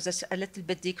cube, because it's a little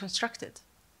bit deconstructed.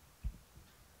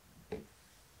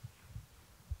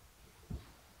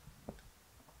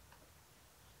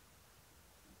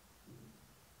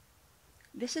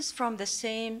 This is from the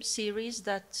same series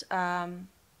that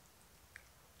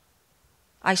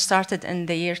I started in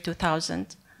the year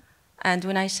 2000. And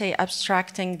when I say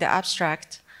abstracting the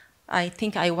abstract, I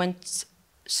think I went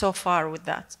so far with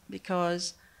that,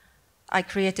 because I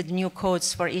created new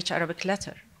codes for each Arabic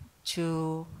letter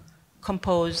to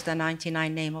compose the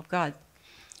 99 name of God.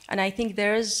 And I think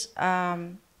there is,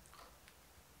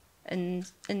 in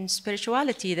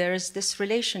spirituality, there is this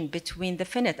relation between the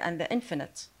finite and the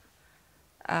infinite.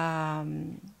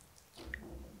 And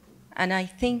I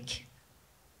think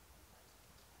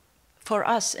for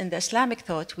us in the Islamic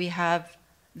thought, we have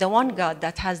the one God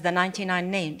that has the 99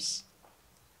 names.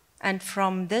 And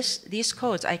from these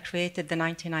codes, I created the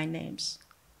 99 names.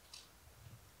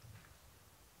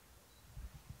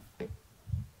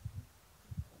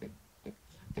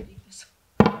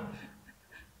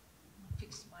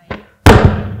 Fix my,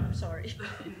 sorry.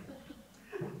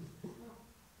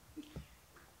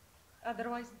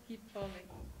 Otherwise, keep falling.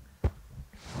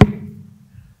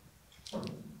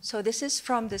 So this is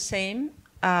from the same,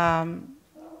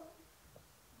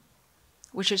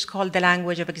 which is called the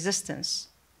language of existence,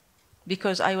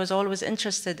 because I was always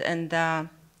interested in the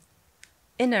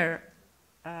inner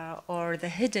or the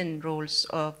hidden rules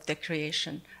of the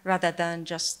creation, rather than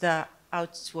just the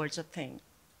outwards of thing.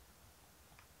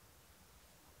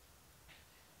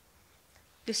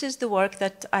 This is the work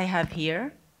that I have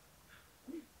here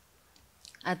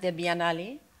at the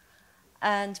Biennale.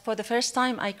 And for the first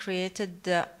time, I created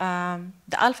the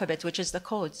alphabet, which is the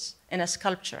codes, in a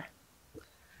sculpture.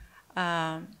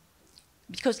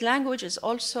 Because language is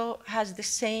also has the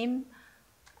same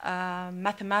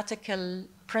mathematical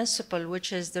principle,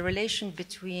 which is the relation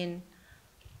between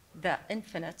the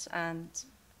infinite and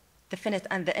the finite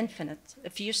and the infinite.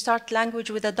 If you start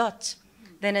language with a dot,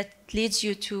 then it leads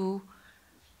you to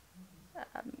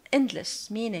endless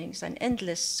meanings and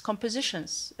endless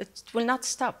compositions. It will not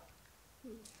stop.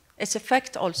 Its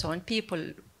effect also on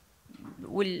people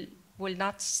will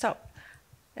not stop.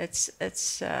 Here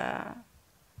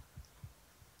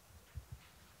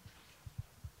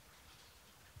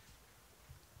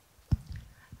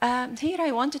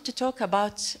I wanted to talk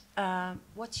about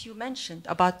what you mentioned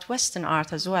about Western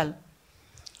art as well.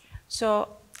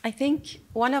 So I think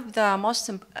one of the most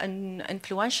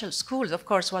influential schools, of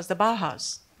course, was the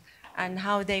Bauhaus, and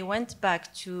how they went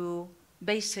back to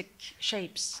basic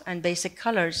shapes and basic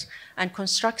colors and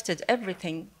constructed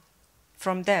everything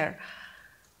from there.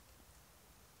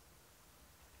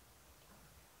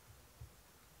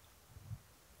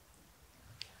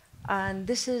 And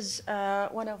this is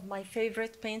one of my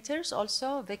favorite painters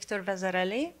also, Victor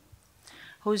Vasarely,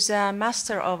 who's a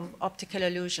master of optical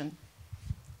illusion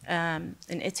in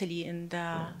Italy in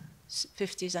the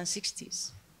 50s and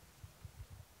 60s.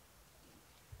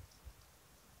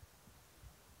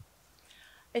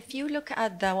 If you look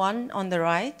at the one on the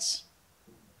right,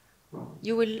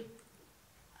 you will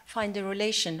find a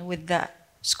relation with the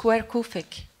square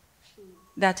kufik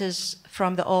that is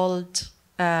from the old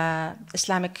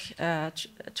Islamic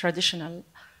traditional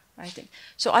writing.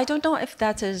 So I don't know if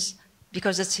that is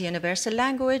because it's a universal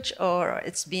language or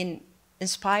it's been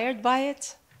inspired by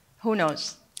it. Who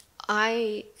knows?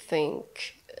 I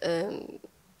think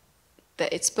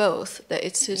that it's both, that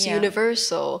it's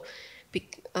universal,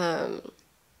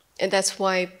 and that's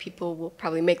why people will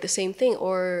probably make the same thing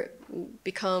or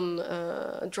become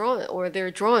drawn, or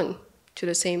they're drawn to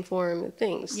the same form of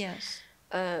things. Yes.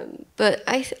 But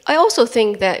I also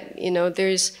think that, you know,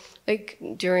 there's like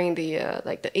during the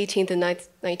like the 18th and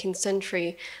 19th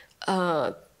century,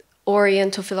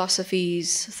 Oriental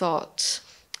philosophies, thought,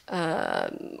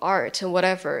 art, and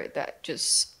whatever that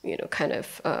just, you know, kind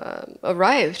of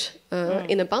arrived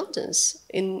in abundance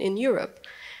in Europe,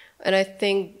 and I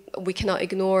think we cannot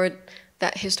ignore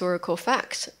that historical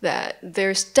fact that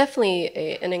there's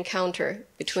definitely an encounter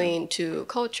between two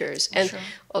cultures. And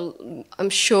I'm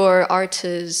sure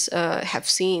artists have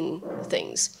seen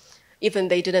things, even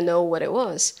they didn't know what it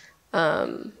was.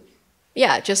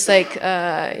 Yeah, just like,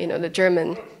 you know, the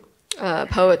German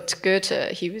poet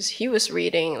Goethe, he was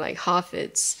reading like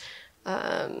Hafid's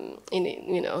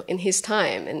in his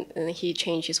time, and he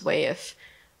changed his way of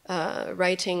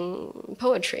writing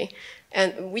poetry.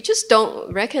 And we just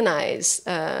don't recognize,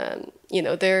 you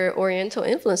know, their Oriental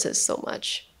influences so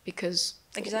much because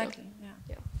exactly, you know,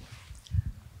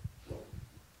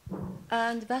 yeah.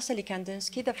 And Vasily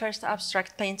Kandinsky, the first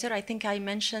abstract painter, I think I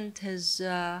mentioned his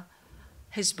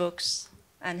books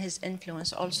and his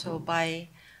influence also by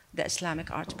the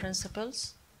Islamic art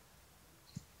principles.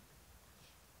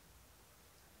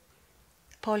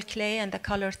 Paul Klee and the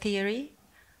color theory.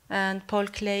 And Paul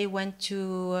Klee went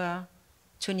to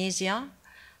Tunisia,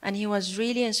 and he was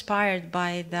really inspired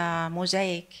by the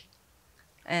mosaic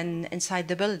inside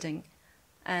the building.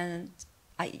 And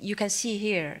you can see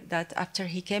here that after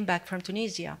he came back from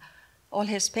Tunisia, all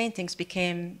his paintings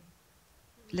became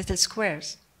little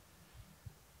squares.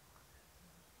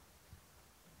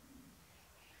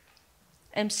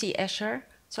 M.C. Escher.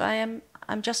 So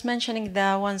I'm just mentioning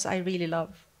the ones I really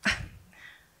love.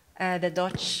 The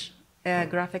Dutch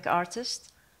graphic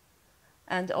artist.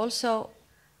 And also,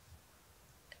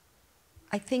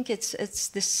 I think it's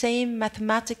the same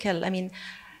mathematical, I mean,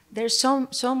 there's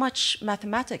so much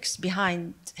mathematics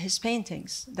behind his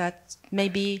paintings that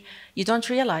maybe you don't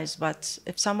realize, but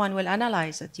if someone will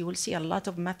analyze it, you will see a lot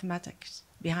of mathematics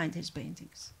behind his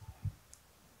paintings.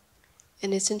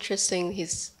 And it's interesting,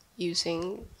 he's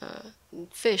using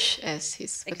fish as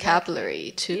his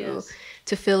vocabulary to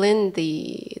fill in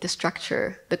the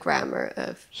structure, the grammar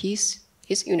of his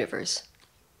universe.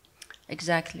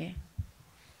 Exactly.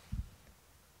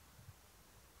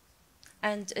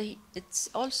 And it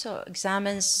also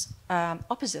examines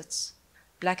opposites,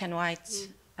 black and white,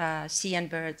 sea and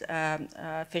bird,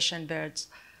 fish and birds.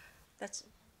 That's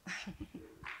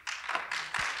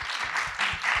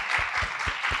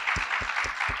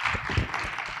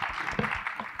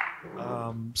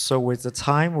So with the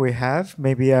time we have,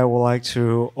 maybe I would like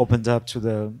to open it up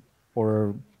to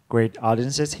our great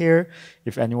audiences here.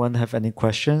 If anyone have any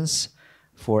questions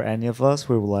for any of us,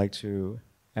 we would like to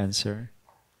answer.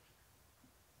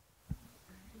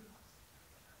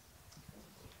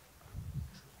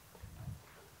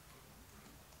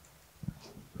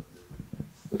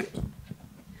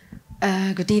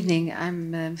 Good evening.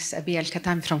 I'm Ms. Abiya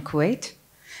Al-Katam from Kuwait.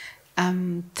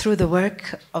 Through the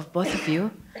work of both of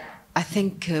you, I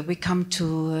think I come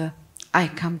to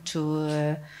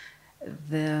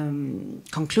the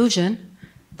conclusion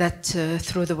that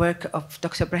through the work of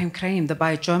Dr. Ibrahim Karim, the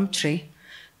biogeometry,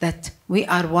 that we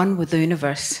are one with the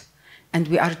universe, and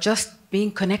we are just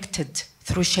being connected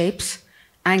through shapes,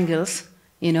 angles,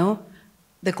 you know,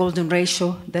 the golden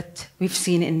ratio that we've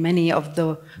seen in many of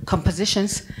the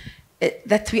compositions,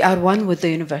 that we are one with the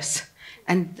universe.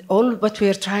 And all what we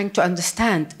are trying to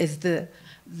understand is the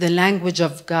language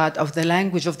of God, of the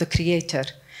language of the Creator.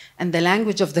 And the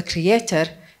language of the Creator,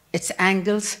 it's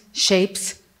angles,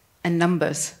 shapes, and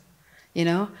numbers, you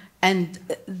know? And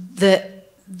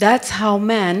that's how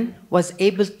man was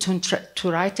able to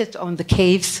write it on the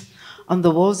caves, on the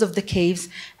walls of the caves,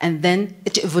 and then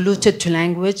it evolved to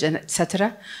language and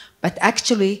etc. But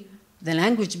actually, the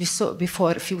language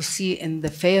before, if you see in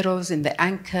the pharaohs, in the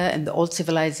Anka, and the old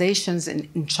civilizations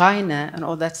in China and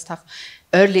all that stuff,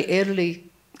 early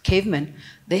cavemen,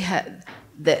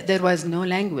 there was no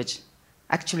language.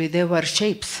 Actually, there were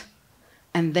shapes,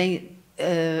 and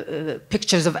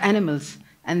pictures of animals,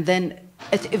 and then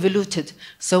it evolved.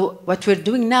 So what we're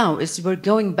doing now is we're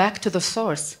going back to the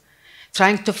source,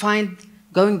 trying to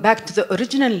going back to the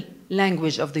original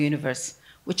language of the universe,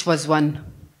 which was one.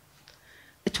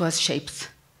 It was shapes.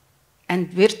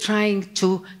 And we're trying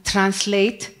to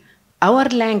translate our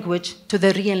language to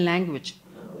the real language,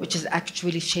 which is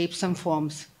actually shapes and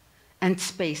forms and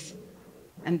space.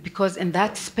 And because in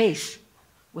that space,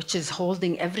 which is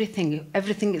holding everything,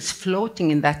 everything is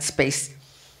floating in that space.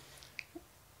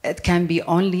 It can be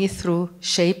only through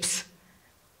shapes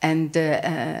and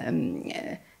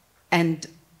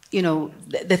you know,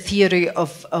 the theory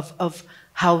of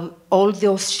how all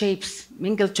those shapes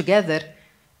mingle together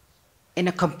in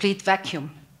a complete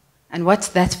vacuum. And what's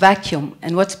that vacuum?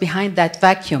 And what's behind that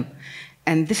vacuum?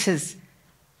 And this is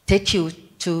take you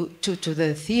to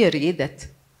the theory that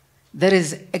there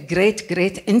is a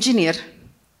great engineer,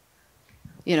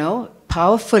 you know,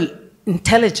 powerful,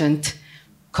 intelligent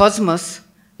cosmos,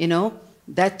 you know,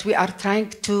 that we are trying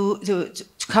to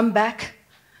come back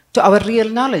to our real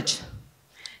knowledge.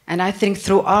 And I think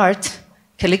through art,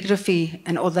 calligraphy,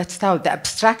 and all that stuff, the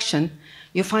abstraction,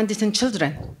 you find it in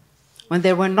children when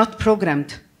they were not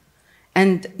programmed.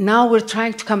 And now we're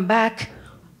trying to come back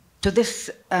to this,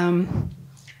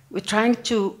 we're trying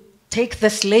to take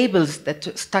these labels that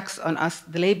stuck on us,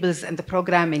 the labels and the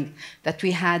programming that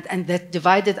we had and that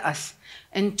divided us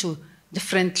into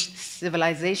different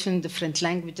civilizations, different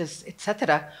languages,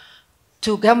 etc.,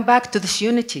 to come back to this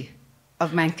unity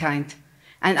of mankind.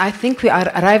 And I think we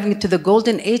are arriving to the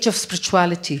golden age of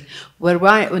spirituality, where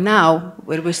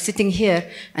we're sitting here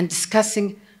and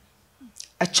discussing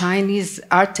a Chinese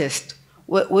artist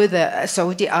with a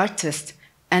Saudi artist,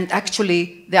 and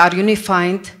actually they are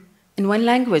unified in one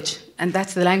language, and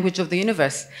that's the language of the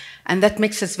universe. And that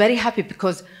makes us very happy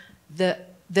because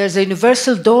there's a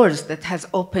universal doors that has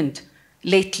opened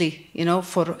lately, you know,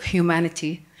 for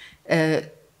humanity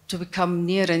to become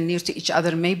near and near to each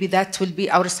other. Maybe that will be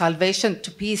our salvation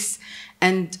to peace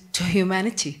and to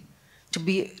humanity, to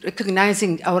be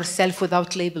recognizing ourselves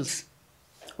without labels,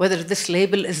 whether this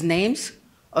label is names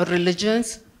or religions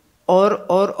or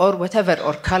whatever,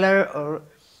 or color or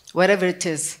whatever it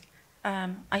is.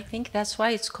 I think that's why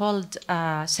it's called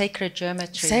sacred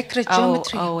geometry. Sacred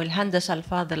geometry. أو الهندسة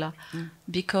الفاضلة,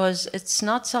 because it's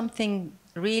not something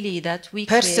really that we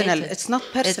personal. created. It's not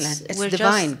personal. It's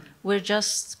divine. We're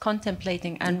just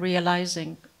contemplating and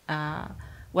realizing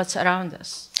what's around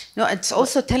us. No, it's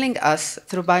also telling us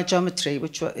through biogeometry,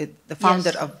 which the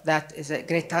founder of that is a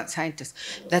great scientist,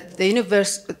 that the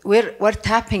universe, we're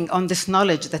tapping on this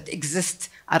knowledge that exists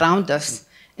around us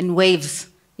in waves,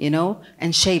 you know,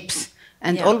 and shapes.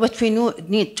 And all what we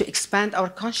need to expand our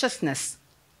consciousness.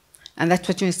 And that's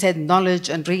what you said, knowledge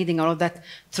and reading, all of that.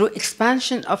 Through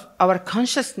expansion of our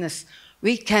consciousness,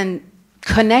 we can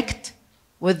connect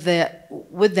with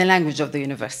the language of the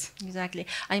universe. Exactly.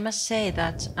 I must say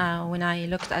that when I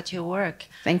looked at your work,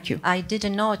 thank you. I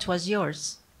didn't know it was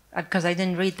yours because I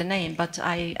didn't read the name, but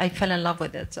I fell in love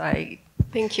with it.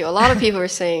 Thank you. A lot of people are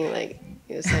saying like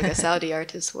it was like a Saudi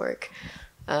artist's work.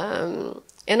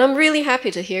 And I'm really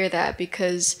happy to hear that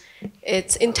because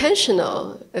it's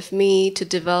intentional of me to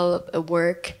develop a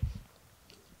work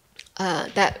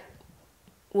that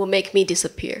will make me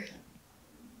disappear.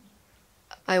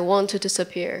 I want to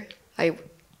disappear. I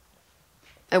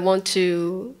want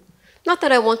to, not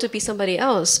that I want to be somebody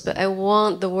else, but I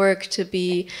want the work to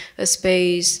be a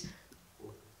space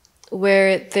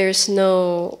where there's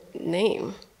no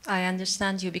name. I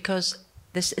understand you because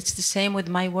it's the same with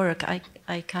my work. I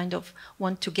kind of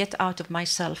want to get out of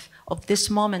myself, of this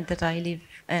moment that I live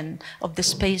in, of the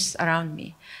space around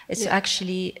me. It's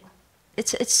actually,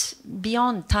 it's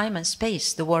beyond time and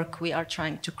space, the work we are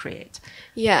trying to create.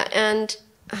 Yeah, and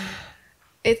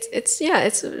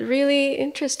it's really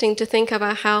interesting to think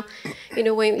about how, you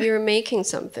know, when you're making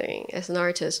something as an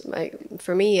artist, like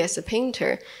for me as a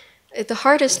painter, the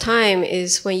hardest time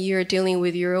is when you're dealing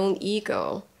with your own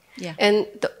ego. Yeah. And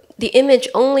the image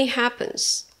only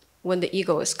happens when the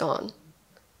ego is gone.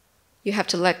 You have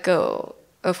to let go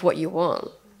of what you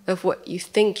want, of what you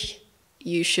think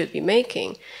you should be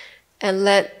making, and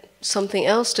let something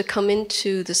else to come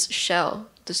into this shell,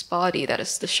 this body that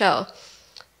is the shell.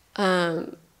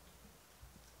 And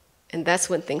that's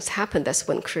when things happen. That's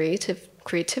when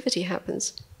creativity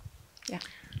happens. Yeah.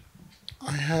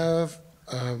 I have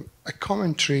a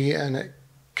commentary, and it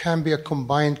can be a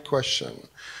combined question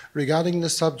regarding the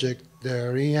subject,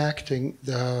 the re-enacting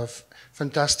the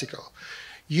fantastical.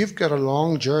 You've got a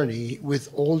long journey with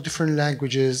all different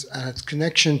languages and its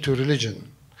connection to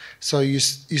religion. So you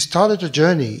started a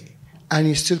journey and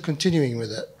you're still continuing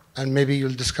with it. And maybe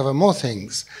you'll discover more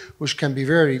things, which can be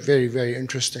very, very, very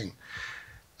interesting.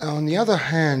 On the other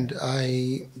hand,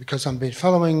 because I've been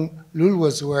following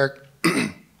Lulwah's work,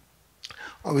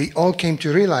 we all came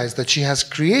to realize that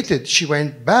she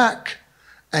went back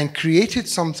and created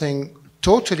something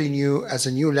totally new as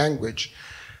a new language.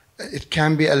 It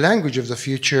can be a language of the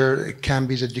future, it can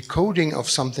be the decoding of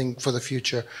something for the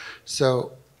future.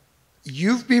 So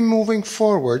you've been moving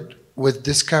forward with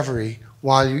discovery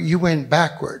while you went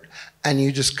backward and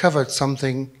you discovered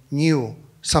something new,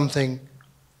 something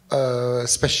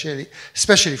especially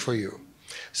for you.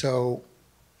 So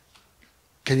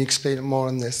can you explain more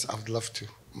on this? I would love to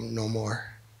know more.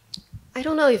 I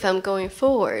don't know if I'm going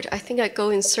forward. I think I go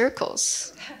in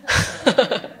circles.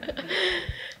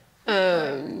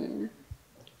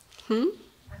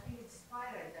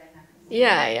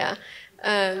 Yeah.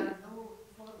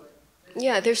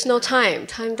 Yeah, there's no time.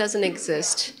 Time doesn't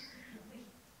exist.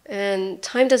 And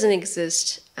time doesn't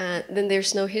exist, then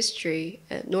there's no history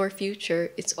nor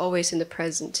future. It's always in the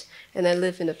present. And I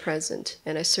live in the present,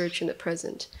 and I search in the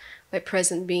present. My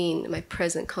present being, my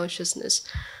present consciousness.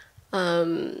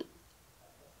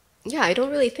 Yeah, I don't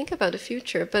really think about the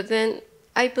future, but then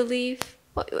I believe,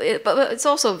 but it's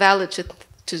also valid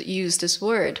to use this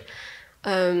word.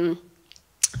 I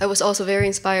was also very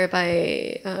inspired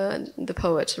by the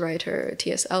poet, writer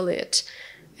T.S. Eliot,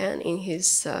 and in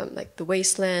his like The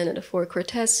Wasteland and the Four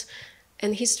Quartets,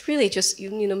 and he's really just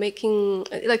making,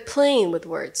 like, playing with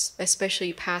words,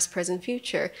 especially past, present,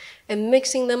 future, and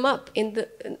mixing them up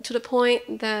to the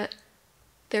point that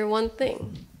they're one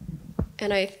thing.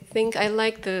 And I think I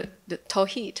like the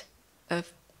tawhid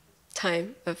of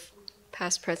time, of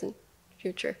past, present,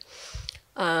 future.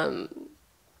 Yeah,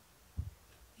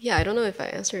 I don't know if I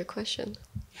answered your question.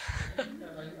 I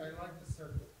like the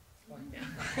circle.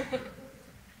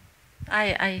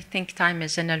 I think time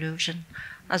is an illusion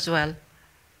as well.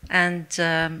 And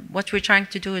what we're trying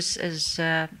to do is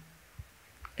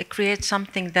create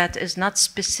something that is not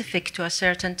specific to a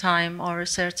certain time or a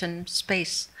certain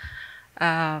space.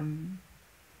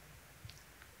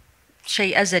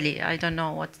 شيء أزلي, I don't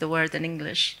know what's the word in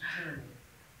English.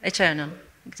 Eternal,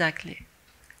 exactly.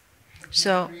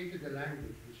 So We created a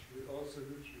language which we all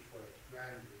salute you for it,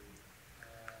 grandly.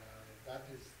 That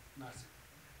is massive.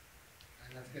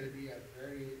 And that's going to be a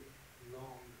very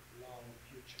long, long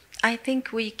future. I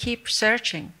think we keep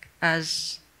searching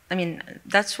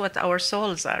that's what our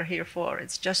souls are here for.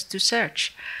 It's just to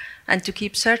search and to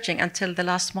keep searching until the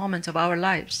last moment of our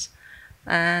lives.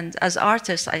 And as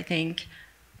artists, I think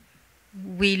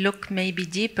we look maybe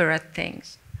deeper at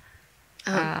things.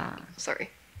 Sorry.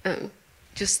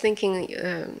 Just thinking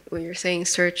when you're saying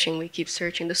searching, we keep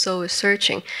searching, the soul is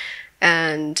searching.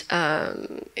 And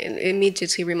it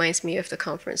immediately reminds me of the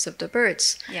Conference of the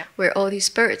Birds, where all these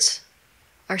birds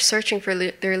are searching for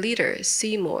their leader,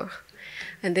 Seymour.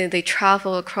 And then they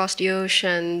travel across the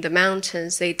ocean, the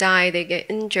mountains, they die, they get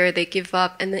injured, they give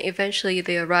up, and then eventually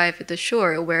they arrive at the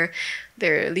shore where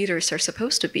their leaders are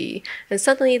supposed to be. And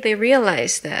suddenly they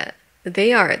realize that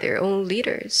they are their own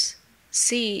leaders.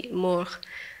 Seymour,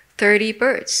 30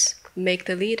 birds make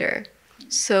the leader.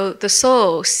 So the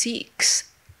soul seeks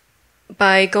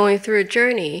by going through a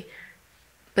journey,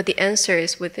 but the answer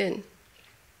is within.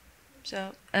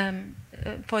 So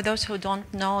for those who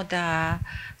don't know the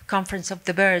Conference of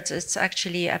the Birds, it's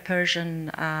actually a Persian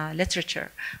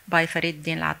literature by Farid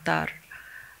Din al-Attar.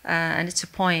 And it's a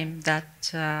poem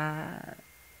that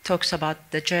talks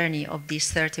about the journey of these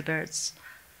 30 birds.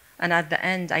 And at the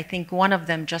end, I think one of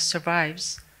them just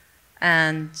survives.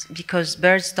 And because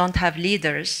birds don't have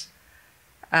leaders,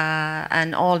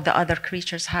 and all the other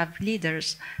creatures have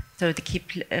leaders, so they keep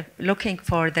looking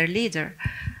for their leader.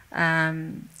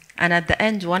 And at the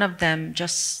end, one of them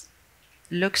just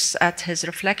looks at his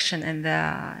reflection in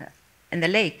the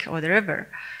lake or the river,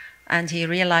 and he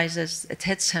realizes, it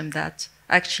hits him that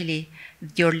actually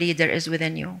your leader is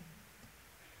within you.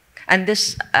 And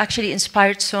this actually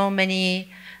inspired so many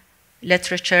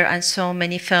literature and so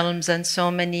many films and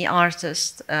so many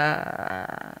artists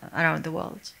around the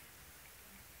world.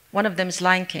 One of them is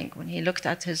Lion King, when he looked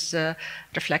at his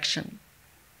reflection.